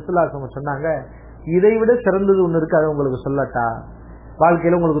பார்த்து நபி ஸல்லல்லாஹு அலைஹி வஸல்லம் சொன்னாங்க, இதை விட சிறந்தது ஒண்ணு இருக்கு, அதை உங்களுக்கு சொல்லட்டா?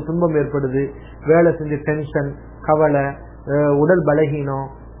 வாழ்க்கையில உங்களுக்கு துன்பம் ஏற்படுது, வேலை செஞ்சு டென்ஷன், கவலை, உடல் பலகீனம்,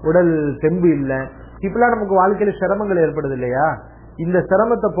 உடல் தெம்பு இல்ல, இப்பெல்லாம் நமக்கு வாழ்க்கையில சிரமங்கள் ஏற்படுது இல்லையா? இந்த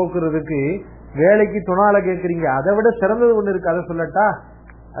சிரமத்தை போக்குறதுக்கு வேலைக்கு துணால கேக்குறீங்க, அதை விட சிறந்தது ஒண்ணு இருக்கு, அதை சொல்லட்டா?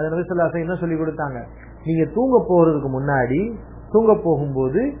 அது நபி ஸல்லல்லாஹு அலைஹி வஸல்லம் என்ன சொல்லி கொடுத்தாங்க? நீங்க தூங்க போறதுக்கு முன்னாடி, தூங்க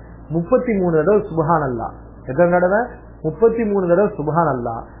போகும்போது 33 தடவை சுப்ஹானல்லாஹ். எத்தனை தடவை? 33 தடவை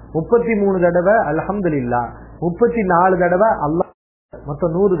சுப்ஹானல்லாஹ், 33 தடவை அல்ஹம்துலில்லாஹ், 34 தடவை அல்லாஹ்,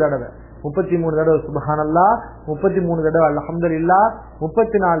 மொத்தம் 100 தடவை. 33 தடவை சுப்ஹானல்லாஹ், 33 தடவை அல்ஹம்துலில்லாஹ்,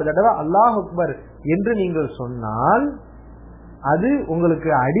 34 தடவை அல்லாஹ் அக்பர் என்று நீங்கள் சொன்னால் அது உங்களுக்கு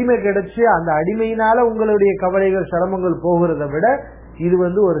அடிமை கிடைச்சு அந்த அடிமையினால உங்களுடைய கவலைகள் சிரமங்கள் போகிறத விட இது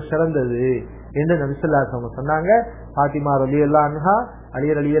வந்து ஒரு சிறந்தது என்று நபி ஸல்லல்லாஹு அலைஹி வஸல்லம் சொன்னாங்க. ஃபாத்திமா ரலியல்லாஹு அன்ஹா, அலி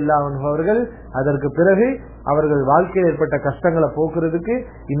ரலியல்லாஹு அன்ஹு அவர்கள் அதற்கு பிறகு அவர்கள் வாழ்க்கையில் ஏற்பட்ட கஷ்டங்களை போக்குறதுக்கு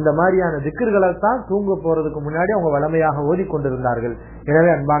இந்த மாதிரியான திக்ர்களை தான் தூங்க போறதுக்கு முன்னாடி அவங்க வளமையாக ஓதிக்கொண்டிருந்தார்கள். எனவே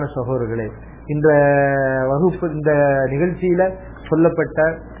அன்பான சகோதரர்களே, இந்த வகுப்பு, இந்த நிகழ்ச்சியில சொல்லப்பட்ட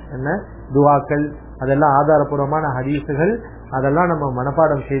என்ன துஆக்கள், அதெல்லாம் ஆதாரபூர்வமான ஹதீஸுகள், அதெல்லாம் நம்ம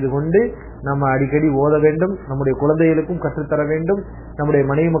மனப்பாடம் செய்து கொண்டு நம்ம அடிக்கடி ஓத வேண்டும். நம்முடைய குழந்தைகளுக்கும் கற்றுத்தர வேண்டும், நம்முடைய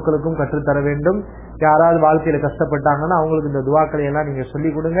மனைவி மக்களுக்கும் கற்றுத்தர வேண்டும். யாராவது வாழ்க்கையில கஷ்டப்பட்டாங்கன்னா அவங்களுக்கு இந்த துஆக்களை எல்லாம் நீங்க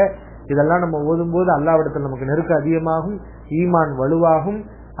சொல்லிக் கொடுங்க. இதெல்லாம் நம்ம ஓதும் போது அல்லாஹ்விடத்தில் நமக்கு நெருக்கம் அதிகமாகும், ஈமான் வலுவாகும்.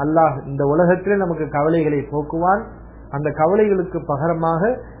 அல்லாஹ் இந்த உலகத்திலே நமக்கு கவலைகளை போக்குவான். அந்த கவலைகளுக்கு பகரமாக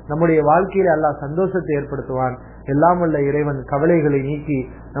நம்முடைய வாழ்க்கையில அல்லாஹ் சந்தோஷத்தை ஏற்படுத்துவான். எல்லாம் வல்ல இறைவன் கவலைகளை நீக்கி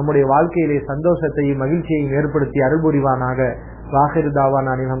நம்முடைய வாழ்க்கையிலே சந்தோஷத்தையும் மகிழ்ச்சியையும் ஏற்படுத்தி அருள் புரிவானாக. வாஹிர்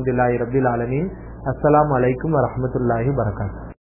தாவானா அல்ஹம்துலில்லாஹி ரப்பில் ஆலமீன். அஸ்ஸலாமு அலைக்கும் வரஹ்மத்துல்லாஹி வபரகாத்துஹு.